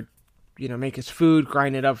him. I would, make his food,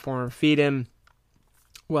 grind it up for him, feed him.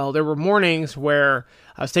 Well, there were mornings where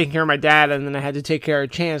I was taking care of my dad, and then I had to take care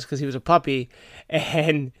of Chance because he was a puppy.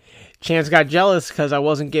 And Chance got jealous because I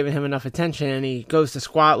wasn't giving him enough attention, and he goes to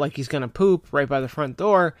squat like he's going to poop right by the front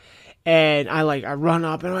door. And I run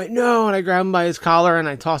up, and I'm like, no, and I grab him by his collar, and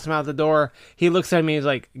I toss him out the door. He looks at me, he's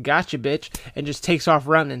like, gotcha, bitch, and just takes off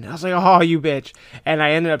running. I was like, oh, you bitch. And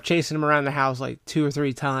I ended up chasing him around the house like 2 or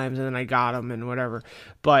 3 times, and then I got him and whatever.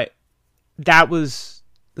 But that was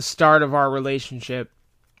the start of our relationship,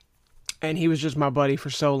 and he was just my buddy for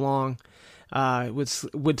so long.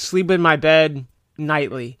 Would sleep in my bed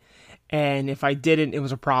nightly, and if I didn't, it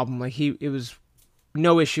was a problem. It was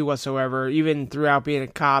no issue whatsoever. Even throughout being a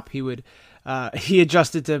cop, he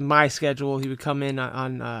adjusted to my schedule. He would come in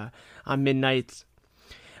on midnights.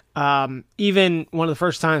 Even one of the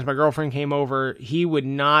first times my girlfriend came over, he would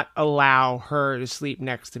not allow her to sleep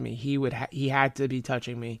next to me. He had to be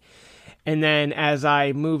touching me. And then as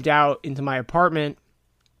I moved out into my apartment,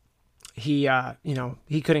 he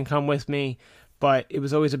couldn't come with me, but it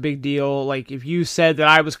was always a big deal. Like, if you said that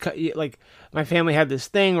I was, my family had this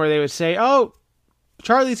thing where they would say, oh,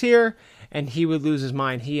 Charlie's here, and he would lose his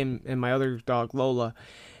mind. He and my other dog, Lola.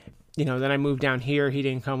 Then I moved down here. He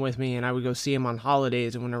didn't come with me, and I would go see him on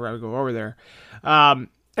holidays and whenever I would go over there.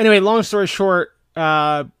 Anyway, long story short,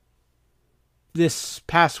 this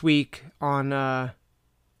past week on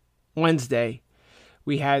Wednesday,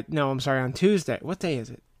 on Tuesday. What day is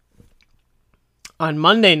it? On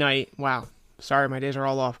Monday night, wow, sorry, my days are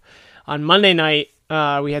all off. On Monday night,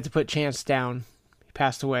 we had to put Chance down. He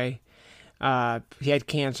passed away. He had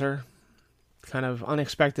cancer. kind of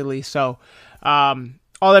unexpectedly. So,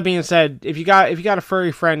 all that being said, if you got a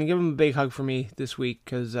furry friend, give him a big hug for me this week,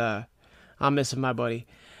 because I'm missing my buddy.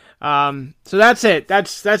 So that's it.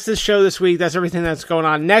 That's this show this week. That's everything that's going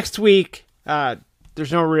on. Next week,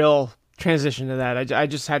 there's no real transition to that. I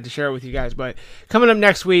just had to share it with you guys. But coming up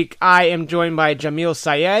next week, I am joined by Jamil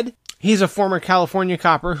Syed. He's a former California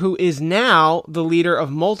copper who is now the leader of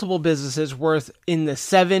multiple businesses worth in the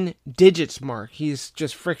 7 digits mark. He's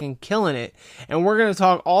just freaking killing it. And we're going to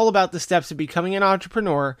talk all about the steps to becoming an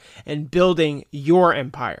entrepreneur and building your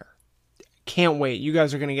empire. Can't wait. You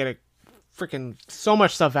guys are going to get freaking so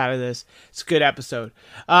much stuff out of this. It's a good episode.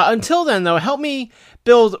 Until then, though, help me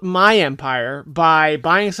build my empire by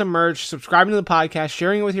buying some merch, subscribing to the podcast,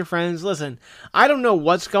 sharing it with your friends. Listen, I don't know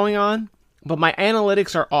what's going on, but my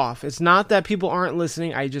analytics are off. It's not that people aren't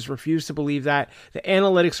listening. I just refuse to believe that. The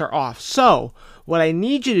analytics are off. So what I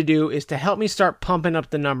need you to do is to help me start pumping up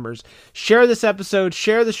the numbers. Share this episode,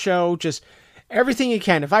 share the show, just everything you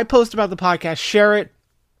can. If I post about the podcast, share it.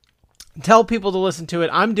 Tell people to listen to it.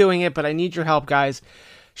 I'm doing it, but I need your help, guys.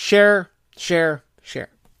 Share. And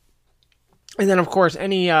then, of course,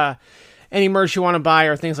 any merch you want to buy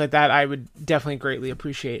or things like that, I would definitely greatly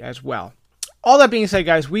appreciate as well. All that being said,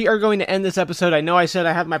 guys, we are going to end this episode. I know I said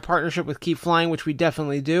I have my partnership with Keep Flying, which we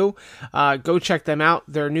definitely do. Go check them out.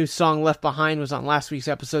 Their new song, Left Behind, was on last week's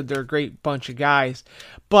episode. They're a great bunch of guys.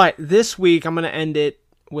 But this week, I'm going to end it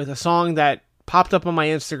with a song that popped up on my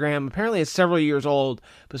Instagram. Apparently, it's several years old,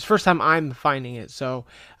 but it's the first time I'm finding it. So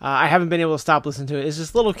I haven't been able to stop listening to it. It's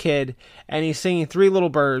this little kid, and he's singing Three Little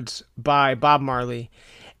Birds by Bob Marley.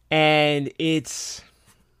 And it's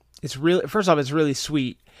really, first off, it's really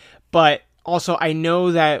sweet. But also, I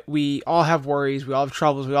know that we all have worries, we all have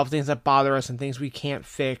troubles, we all have things that bother us and things we can't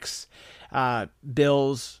fix.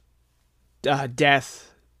 Bills,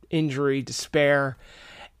 death, injury, despair.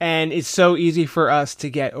 And it's so easy for us to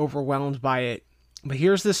get overwhelmed by it. But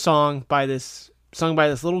here's this song sung by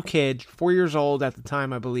this little kid, 4 years old at the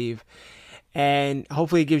time, I believe. And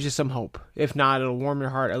hopefully it gives you some hope. If not, it'll warm your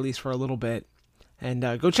heart, at least for a little bit. And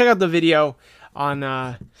go check out the video on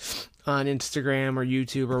Instagram or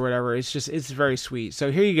YouTube or whatever. It's very sweet.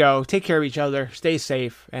 So here you go. Take care of each other. Stay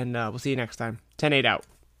safe. And we'll see you next time. 10-8 out.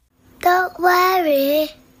 Don't worry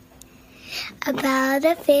about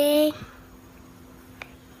a thing,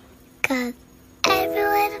 'cause every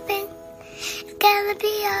little thing is gonna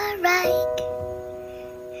be alright.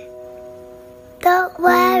 Don't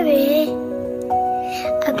worry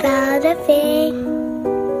about a thing,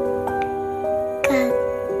 'cause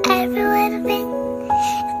every little thing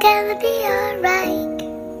is gonna be alright.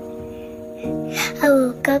 I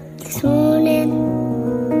woke up this morning,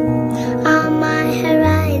 on my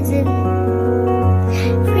horizon,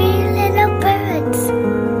 3 little birds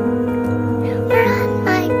were on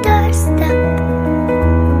my doorstep,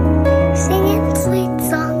 singing sweet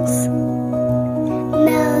songs,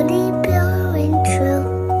 melody blowing true.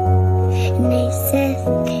 And they said,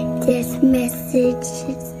 this message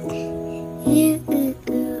is you.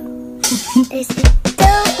 They said,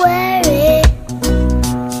 don't worry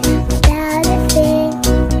about a thing,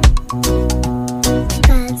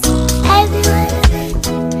 'cause every little thing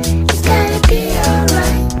is gonna be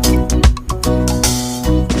alright.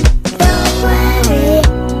 Don't worry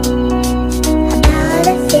about a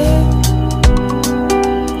thing,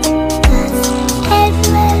 'cause every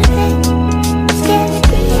little thing is gonna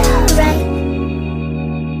be alright.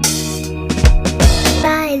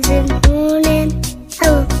 Rising morning, I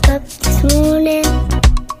woke up this morning,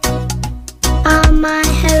 on my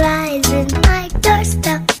horizon, my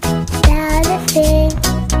doorstep, not a thing.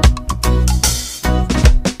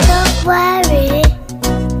 Don't worry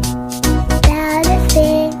about a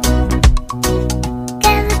thing,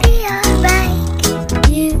 gonna be alright.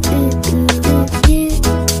 You.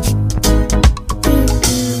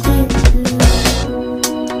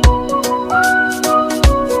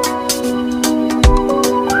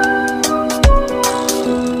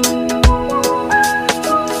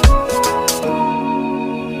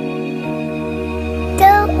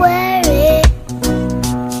 Don't worry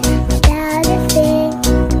about a thing,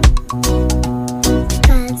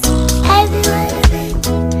 'cause every little thing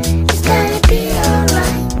is gonna be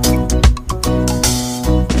alright.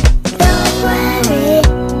 Don't worry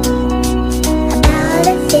about a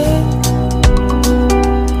thing,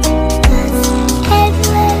 'cause every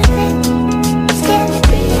little thing is gonna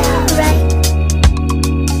be alright.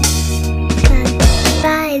 'Cause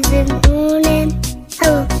rising morning, I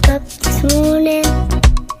woke up this morning,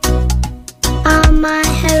 on my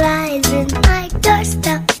horizon, my doorstep.